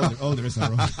correct. All the rest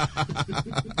are wrong.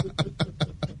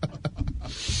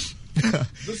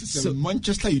 This is a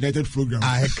Manchester United program.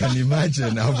 I can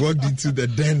imagine. I've walked into the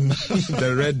den,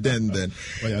 the red den. Then.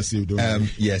 Well, I see you don't.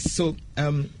 Yes. So,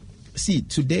 see,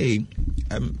 today,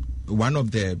 one of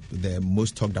the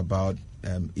most talked about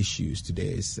issues today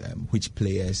is which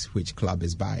players, which club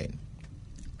is buying.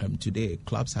 Today,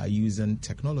 clubs are using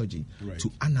technology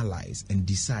to analyze and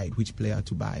decide which player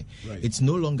to buy. Right. It's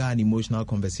no longer an emotional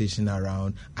conversation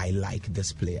around, I like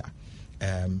this player.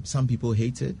 Some people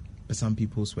hate it, but some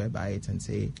people swear by it and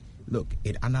say, look,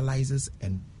 it analyzes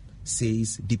and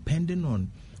says, depending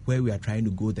on where we are trying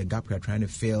to go, the gap we are trying to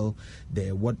fill,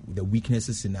 the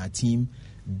weaknesses in our team,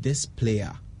 this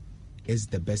player is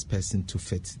the best person to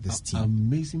fit this team.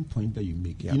 Amazing point that you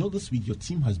make. Yeah. You know, this week your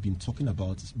team has been talking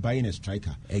about buying a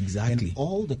striker. Exactly. And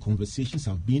all the conversations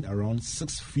have been around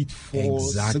 6'4",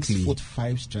 Exactly.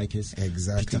 6'5" strikers.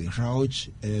 Exactly. Peter Crouch,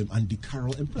 Andy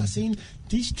Carroll, and people are saying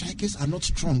these strikers are not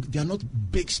strong. They are not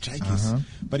big strikers.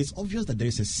 But it's obvious that there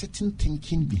is a certain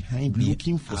thinking behind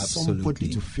looking for somebody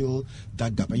to fill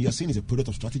that gap. And you are saying it's a product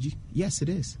of strategy? Yes, it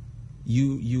is.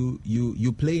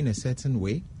 You play in a certain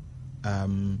way.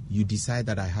 You decide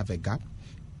that I have a gap.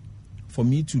 For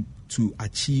me to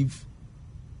achieve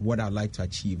what I'd like to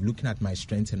achieve, looking at my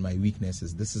strengths and my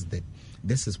weaknesses, this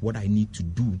is what I need to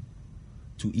do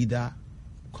to either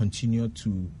continue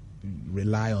to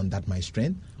rely on that my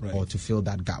strength or to fill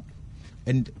that gap.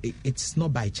 And it's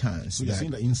not by chance. So you're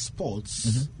saying that in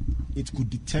sports, it could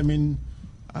determine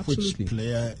which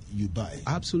player you buy.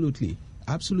 Absolutely.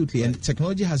 And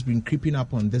technology has been creeping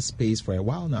up on this space for a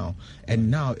while now,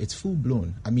 and now it's full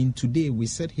blown. I mean, today we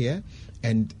sit here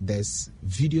and there's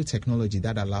video technology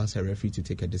that allows a referee to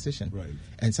take a decision. Right.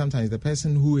 And sometimes the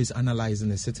person who is analyzing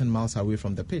is sitting miles away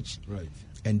from the pitch. Right.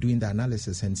 And doing the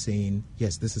analysis and saying,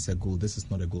 yes, this is a goal, this is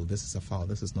not a goal, this is a foul,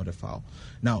 this is not a foul.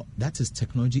 Now, that is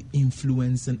technology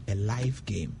influencing a live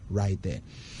game right there.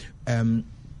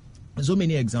 So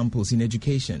many examples in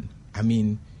education. I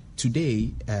mean,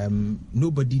 today,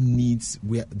 nobody needs.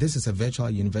 This is a virtual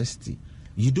university.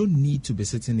 You don't need to be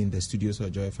sitting in the studios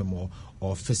of Joy FM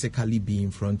or physically be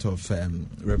in front of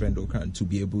Reverend Okran to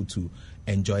be able to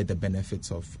enjoy the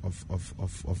benefits of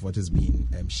what is being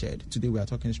shared. Today we are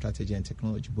talking strategy and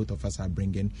technology. Both of us are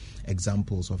bringing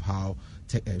examples of how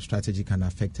strategy can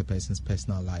affect a person's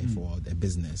personal life or their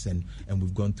business, and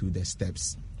we've gone through the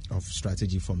steps of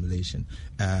strategy formulation.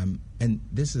 And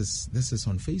this is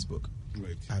on Facebook.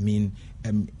 Right. I mean,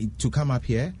 to come up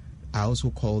here, I also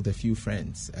called a few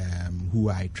friends who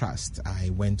I trust.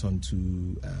 I went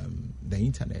onto the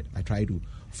internet. I tried to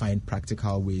find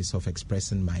practical ways of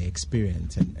expressing my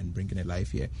experience and bringing it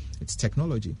live here. It's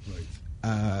technology.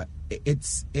 Right.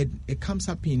 It comes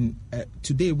up in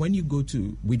today when you go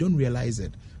to, we don't realize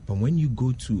it, but when you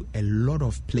go to a lot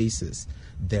of places,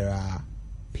 there are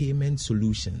payment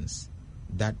solutions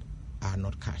that are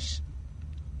not cash.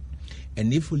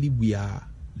 And if only we are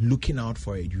looking out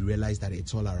for it, you realize that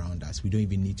it's all around us. We don't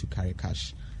even need to carry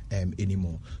cash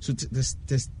anymore. So this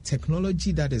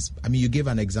technology that is, I mean, you gave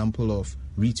an example of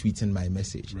retweeting my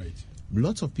message. Right.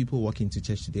 Lots of people walk into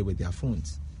church today with their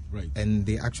phones. Right. And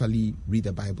they actually read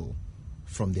the Bible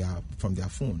from their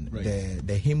phone. Right.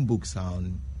 The hymn books are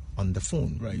on the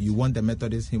phone. Right. You want the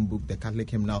Methodist hymn book, the Catholic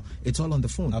hymn now, it's all on the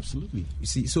phone. Absolutely. You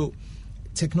see, so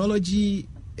technology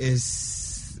is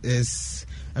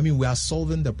I mean, we are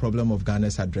solving the problem of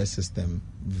Ghana's address system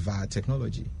via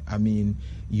technology. I mean,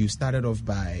 you started off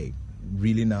by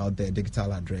reeling out the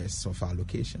digital address of our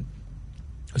location.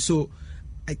 So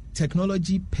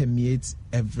technology permeates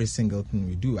every single thing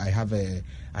we do. I have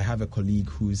a colleague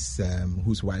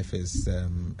whose wife is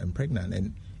pregnant,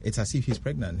 and it's as if he's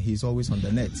pregnant. He's always on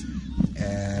the net.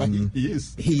 He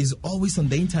is. He is always on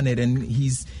the internet, and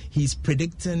he's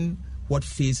predicting what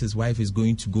phase his wife is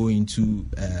going to go into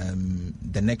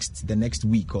the next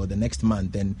week or the next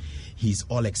month, and he's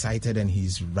all excited and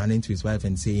he's running to his wife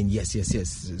and saying, yes,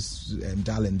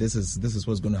 darling, this is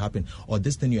what's going to happen, or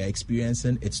this thing you're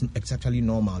experiencing, it's actually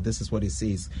normal. This is what it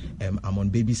says. I'm on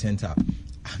baby center.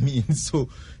 I mean, so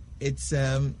it's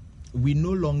we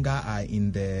no longer are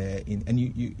in and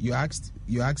you asked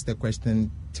the question,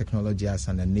 technology as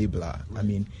an enabler. Right. I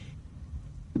mean,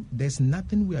 there's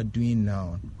nothing we are doing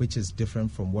now which is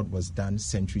different from what was done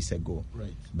centuries ago.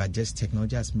 Right. But just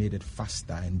technology has made it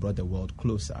faster and brought the world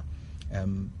closer.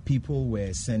 People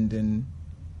were sending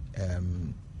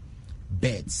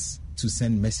birds to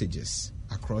send messages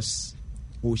across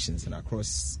oceans and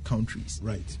across countries.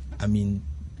 Right. I mean,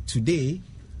 today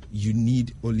you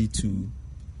need only to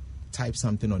type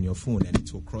something on your phone and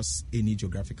it will cross any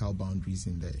geographical boundaries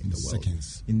in the world.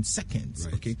 In seconds.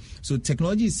 Right. Okay. So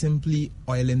technology is simply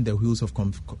oiling the wheels of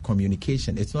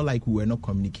communication. It's not like we were not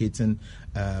communicating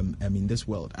in this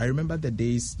world. I remember the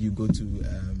days you go to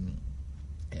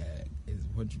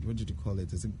what did you call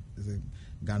it? Is it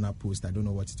Ghana Post? I don't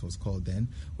know what it was called then.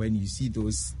 When you see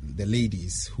the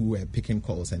ladies who were picking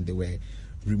calls and they were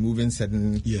removing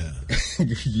certain,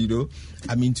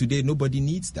 I mean, today nobody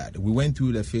needs that. We went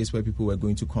through the phase where people were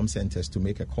going to comm centers to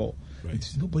make a call. Right.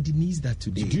 Nobody needs that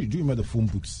today. So do you remember the phone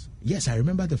booths? Yes, I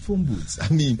remember the phone booths.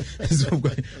 I mean, so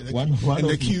one and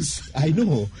the queues. I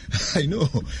know.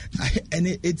 And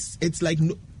it's like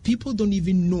people don't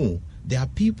even know there are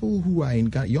people who are in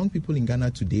Ghana, young people in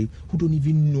Ghana today who don't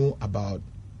even know about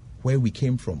where we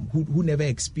came from, who never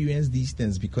experienced these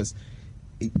things because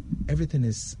everything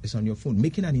is on your phone.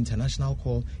 Making an international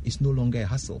call is no longer a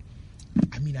hassle.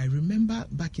 I mean, I remember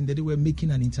back in the day where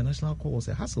making an international call was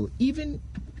a hassle. Even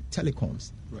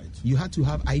telecoms, right? You had to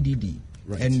have IDD.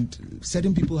 Right. And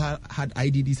certain people had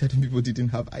IDD, certain people didn't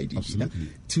have IDD. Absolutely.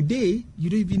 Today, you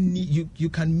don't even need, you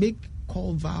can make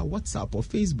call via WhatsApp or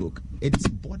Facebook. It's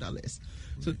borderless.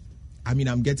 So, I mean,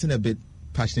 I'm getting a bit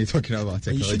passionate talking about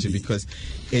technology because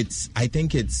I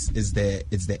think it's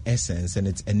the essence and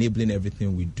it's enabling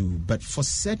everything we do. But for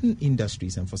certain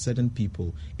industries and for certain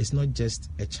people, it's not just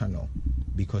a channel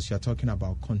because you're talking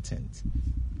about content.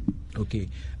 Okay.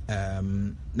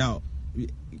 Now,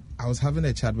 I was having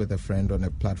a chat with a friend on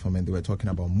a platform and they were talking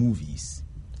about movies.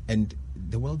 And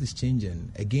the world is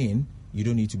changing. Again, you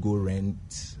don't need to go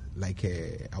rent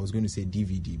I was going to say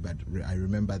DVD, but I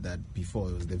remember that before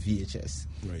it was the VHS.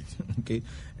 Right. Okay.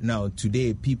 Now,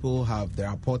 today, there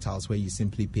are portals where you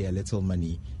simply pay a little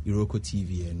money, Iroko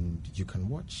TV, and you can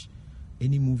watch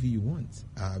any movie you want.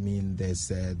 I mean, there's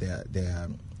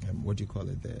what do you call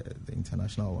it? The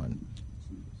international one.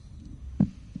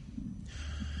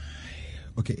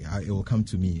 Okay, it will come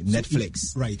to me.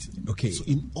 Netflix. Right. Okay. So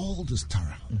in all this,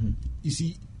 Tara, you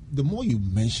see, the more you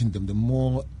mention them, the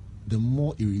more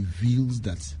it reveals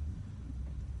that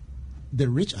the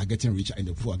rich are getting richer and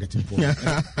the poor are getting poorer.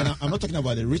 and I'm not talking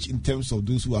about the rich in terms of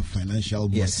those who are financial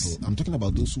muscle. Yes. I'm talking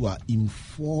about those who are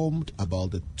informed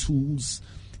about the tools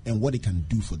and what it can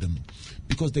do for them.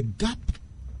 Because the gap,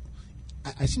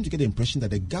 I seem to get the impression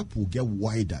that the gap will get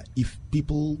wider if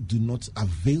people do not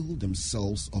avail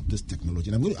themselves of this technology.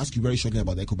 And I'm going to ask you very shortly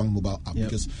about the EcoBank mobile app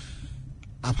because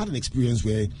I've had an experience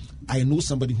where I know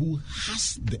somebody who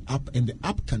has the app and the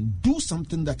app can do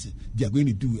something that they are going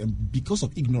to do, and because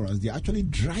of ignorance they're actually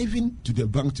driving to the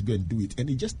bank to go and do it.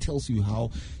 And it just tells you how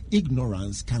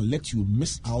ignorance can let you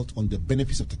miss out on the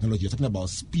benefits of technology. You're talking about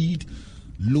speed,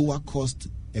 lower cost,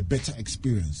 a better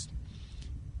experience.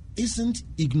 Isn't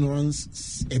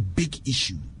ignorance a big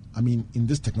issue, I mean, in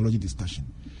this technology discussion?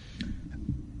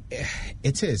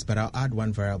 It is, but I'll add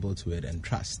one variable to it, and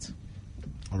trust.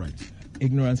 All right.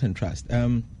 Ignorance and trust.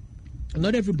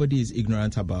 Not everybody is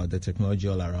ignorant about the technology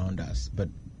all around us, but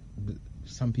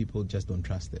some people just don't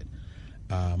trust it.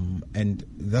 And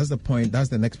that's the point. That's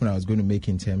the next point I was going to make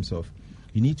in terms of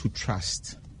you need to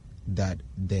trust that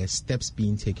the steps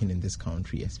being taken in this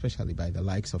country, especially by the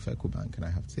likes of EcoBank, and I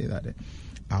have to say that,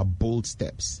 are bold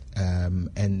steps,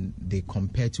 and they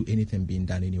compare to anything being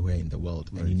done anywhere in the world,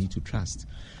 and you need to trust.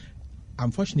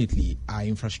 Unfortunately, our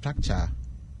infrastructure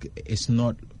is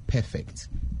not perfect,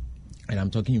 and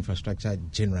I'm talking infrastructure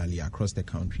generally across the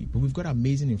country, but we've got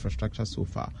amazing infrastructure so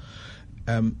far.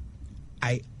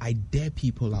 I dare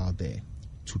people out there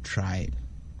to try it.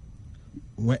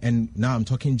 And now I'm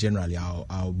talking generally,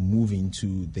 I'll move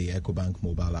into the EcoBank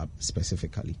mobile app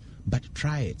specifically, but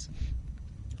try it.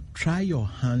 Try your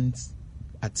hands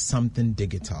at something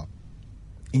digital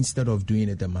instead of doing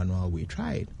it the manual way.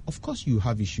 Try it. Of course you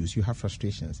have issues, you have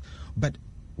frustrations, but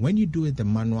when you do it the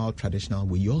manual, traditional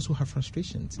way, you also have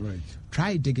frustrations. Right.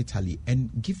 Try it digitally and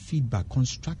give feedback,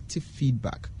 constructive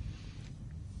feedback,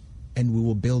 and we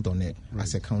will build on it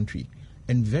as a country.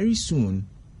 And very soon,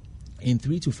 in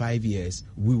 3 to 5 years,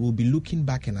 we will be looking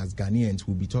back, and as Ghanaians,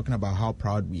 we'll be talking about how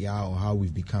proud we are, or how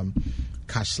we've become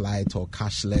cash light or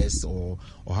cashless, or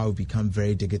how we've become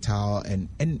very digital, and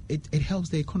it helps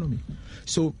the economy.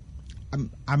 So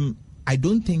I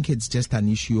don't think it's just an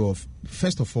issue of,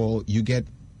 first of all, you get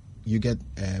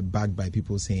bugged by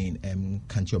people saying,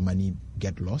 can't your money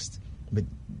get lost? But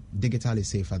digital is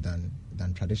safer than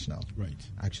traditional, right?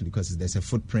 Actually, because there's a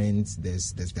footprint,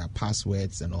 there's their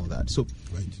passwords and all that. So,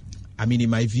 right. I mean,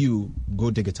 in my view, go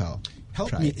digital.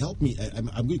 Help me. I'm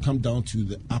going to come down to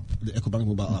the app, the EcoBank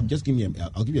mobile app. Just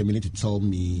I'll give you a minute to tell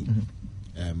me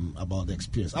about the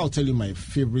experience. I'll tell you my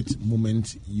favorite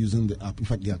moment using the app. In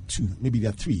fact, there are two, maybe there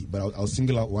are three, but I'll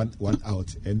single out one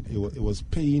out. And it was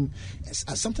paying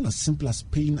something as simple as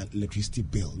paying an electricity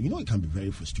bill. You know, it can be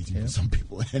very frustrating for some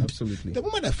people. And absolutely. The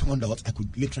moment I found out I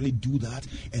could literally do that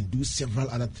and do several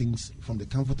other things from the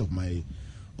comfort of my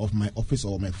office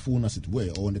or my phone, as it were,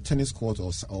 or on the tennis court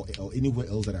or anywhere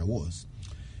else that I was,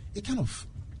 it kind of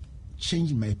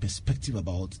changed my perspective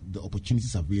about the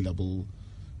opportunities available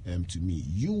to me.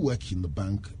 You work in the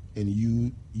bank and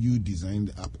you designed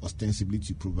the app ostensibly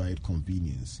to provide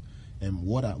convenience.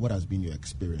 What has been your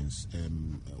experience?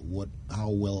 How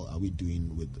well are we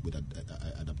doing with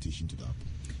adaptation to the app?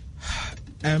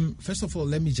 First of all,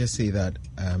 let me just say that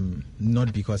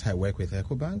not because I work with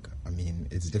EcoBank. I mean,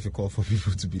 it's difficult for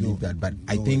people to believe that, but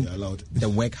I think the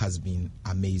work has been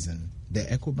amazing. The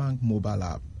EcoBank mobile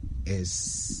app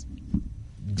is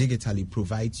digitally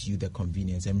provides you the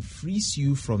convenience and frees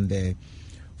you from the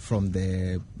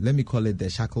let me call it the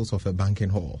shackles of a banking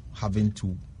hall, having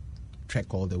to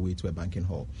trek all the way to a banking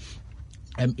hall.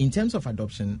 In terms of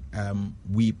adoption,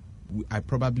 I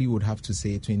probably would have to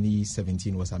say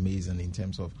 2017 was amazing in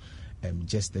terms of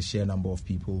just the sheer number of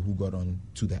people who got on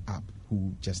to the app,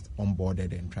 who just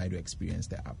onboarded and tried to experience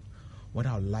the app. What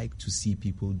I would like to see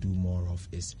people do more of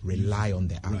is rely on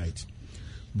the app. Right.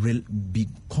 Be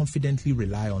confidently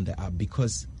rely on the app,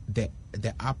 because the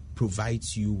app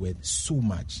provides you with so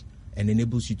much and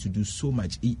enables you to do so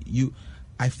much.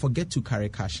 I forget to carry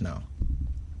cash now.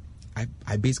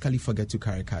 I basically forget to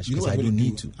carry cash because I don't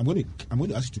need to. I'm going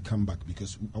to ask you to come back,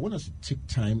 because I want us to take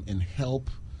time and help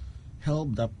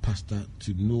that pastor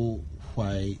to know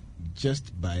why,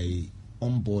 just by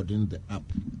onboarding the app,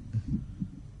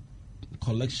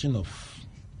 collection of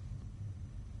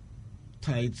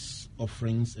tithes,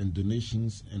 offerings, and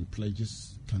donations and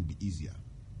pledges can be easier.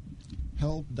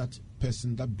 Help that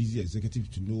person, that busy executive,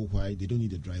 to know why they don't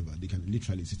need a driver. They can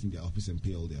literally sit in their office and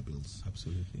pay all their bills.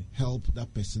 Absolutely. Help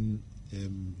that person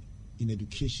in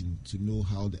education to know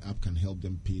how the app can help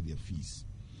them pay their fees.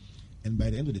 And by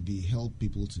the end of the day, help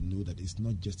people to know that it's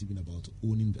not just even about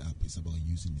owning the app, it's about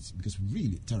using it. Because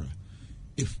really, Tara,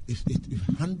 if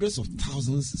hundreds of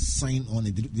thousands sign on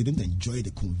and they don't enjoy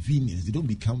the convenience, they don't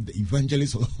become the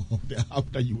evangelists of the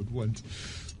app that you would want.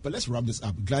 But let's wrap this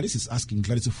up. Gladys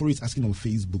Ofori is asking on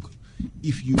Facebook,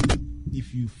 if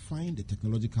you find a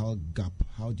technological gap,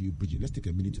 how do you bridge it? Let's take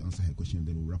a minute to answer her question, and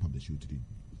then we'll wrap up the show today.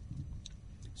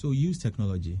 So use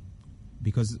technology,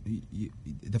 because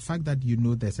the fact that you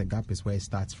know there's a gap is where it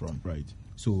starts from. Right.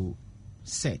 So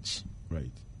search.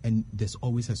 Right. And there's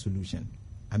always a solution.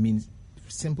 I mean,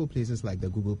 simple places like the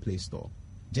Google Play Store,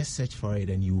 just search for it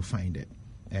and you will find it.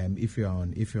 If you're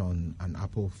on an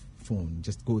Apple phone,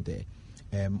 just go there.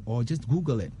 Or just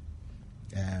Google it.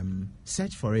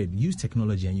 Search for it. Use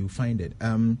technology, and you'll find it.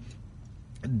 I'm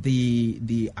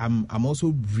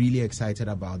also really excited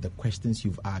about the questions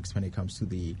you've asked when it comes to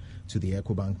the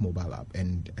EcoBank mobile app.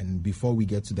 And before we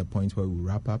get to the point where we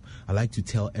wrap up, I like to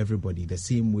tell everybody the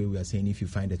same way we are saying, if you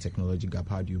find a technology gap,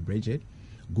 how do you bridge it?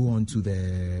 Go on to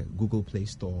the Google Play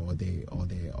Store or the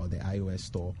iOS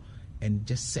Store and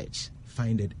just search,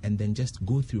 find it, and then just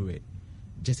go through it,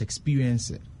 just experience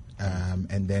it.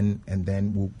 And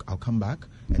then I'll come back,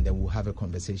 and then we'll have a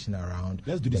conversation around.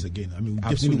 Let's do this again. I mean, we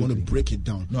definitely want to break it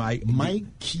down. My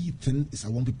key thing is I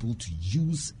want people to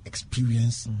use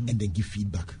experience and then give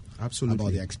feedback. Absolutely.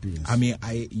 About their experience. I mean,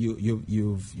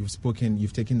 you've spoken,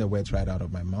 you've taken the words right out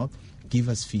of my mouth. Give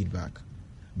us feedback,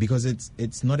 because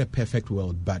it's not a perfect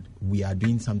world, but we are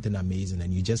doing something amazing,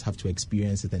 and you just have to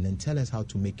experience it and then tell us how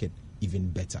to make it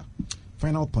even better.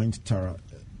 Final point, Tara.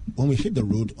 When we hit the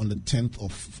road on the 10th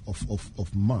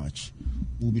of March,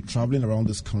 we'll be traveling around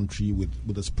this country with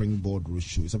the Springboard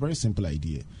Roadshow. It's a very simple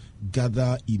idea.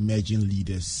 Gather emerging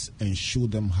leaders and show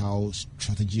them how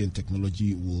strategy and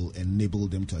technology will enable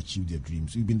them to achieve their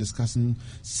dreams. We've been discussing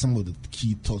some of the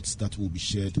key thoughts that will be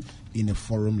shared in a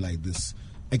forum like this.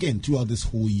 Again, throughout this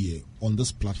whole year, on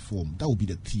this platform, that will be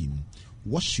the theme.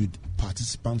 What should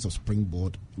participants of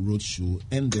Springboard Roadshow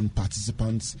and then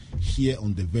participants here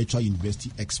on the virtual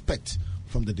university expect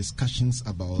from the discussions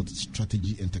about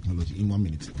strategy and technology? In 1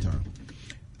 minute,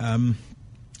 Tara.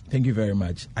 Thank you very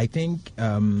much. I think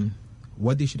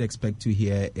what they should expect to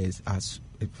hear is,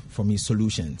 for me,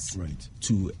 solutions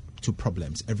to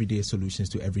problems, everyday solutions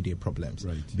to everyday problems.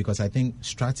 Right. Because I think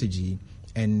strategy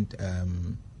and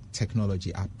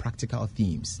technology are practical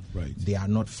themes. Right. They are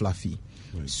not fluffy.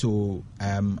 Right. So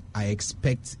I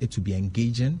expect it to be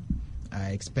engaging. I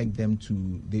expect them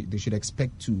to. They should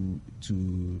expect to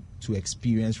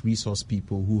experience resource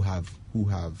people who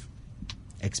have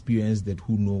experienced it,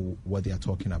 who know what they are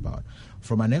talking about.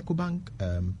 From an EcoBank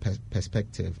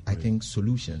perspective, I think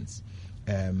solutions,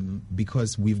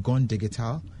 because we've gone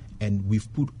digital and we've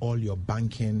put all your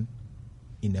banking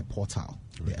in a portal,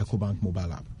 the EcoBank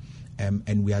mobile app,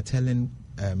 and we are telling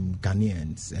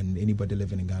Ghanaians and anybody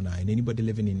living in Ghana and anybody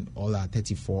living in all our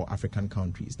 34 African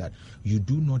countries that you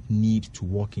do not need to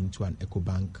walk into an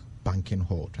EcoBank banking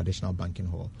hall, traditional banking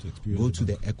hall. Go to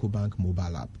the EcoBank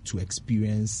mobile app to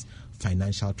experience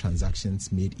financial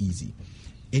transactions made easy.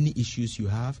 Any issues you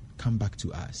have, come back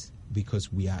to us.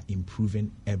 because we are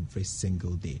improving every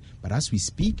single day. But as we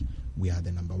speak, we are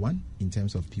the number one in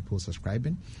terms of people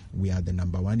subscribing. We are the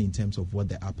number one in terms of what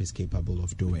the app is capable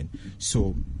of doing.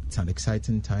 So it's an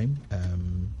exciting time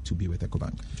to be with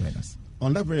EcoBank. Join us.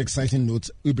 On that very exciting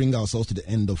note, we bring ourselves to the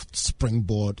end of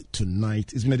Springboard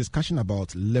tonight. It's been a discussion about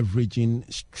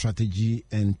leveraging strategy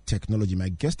and technology. My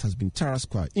guest has been Tara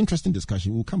Squire. Interesting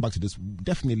discussion. We'll come back to this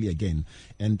definitely again.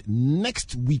 And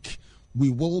next week, we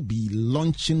will be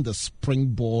launching the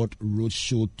Springboard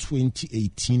Roadshow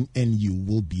 2018, and you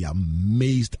will be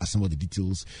amazed at some of the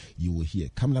details you will hear.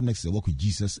 Coming up next is a Walk with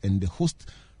Jesus, and the host,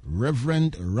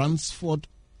 Reverend Ransford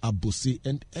Abose,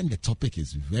 and the topic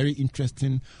is very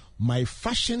interesting. My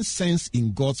fashion sense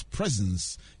in God's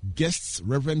presence. Guests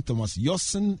Reverend Thomas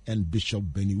Yosson and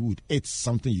Bishop Benny Wood. It's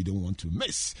something you don't want to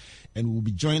miss. And we'll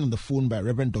be joined on the phone by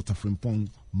Reverend Dr. Frimpong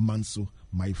Manso.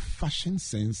 My fashion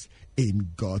sense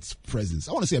in God's presence.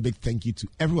 I want to say a big thank you to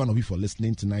every one of you for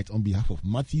listening tonight. On behalf of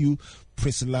Matthew,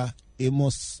 Priscilla,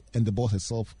 Amos, and the boss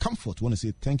herself, Comfort, I want to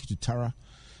say thank you to Tara.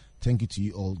 Thank you to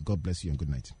you all. God bless you and good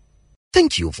night.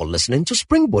 Thank you for listening to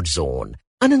Springboard Zone,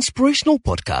 an inspirational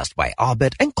podcast by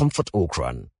Albert and Comfort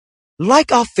Okran.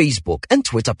 Like our Facebook and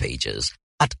Twitter pages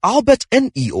at Albert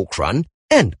N.E. Okran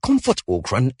and Comfort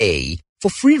Okran A for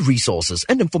free resources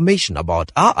and information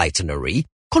about our itinerary,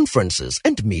 conferences,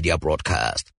 and media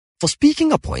broadcast. For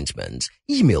speaking appointments,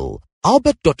 email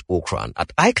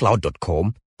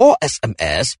albert.okran@icloud.com or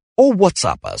SMS or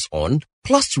WhatsApp us on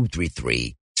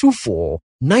 +233 24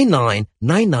 99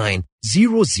 99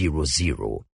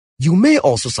 000. You may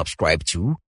also subscribe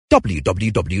to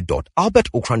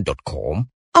www.albertokran.com,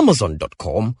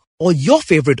 amazon.com, or your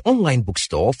favorite online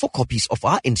bookstore for copies of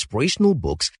our inspirational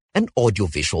books and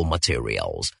audiovisual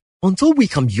materials. Until we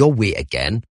come your way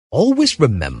again, always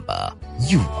remember,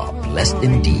 you are blessed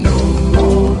indeed.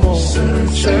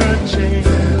 Searching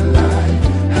the light.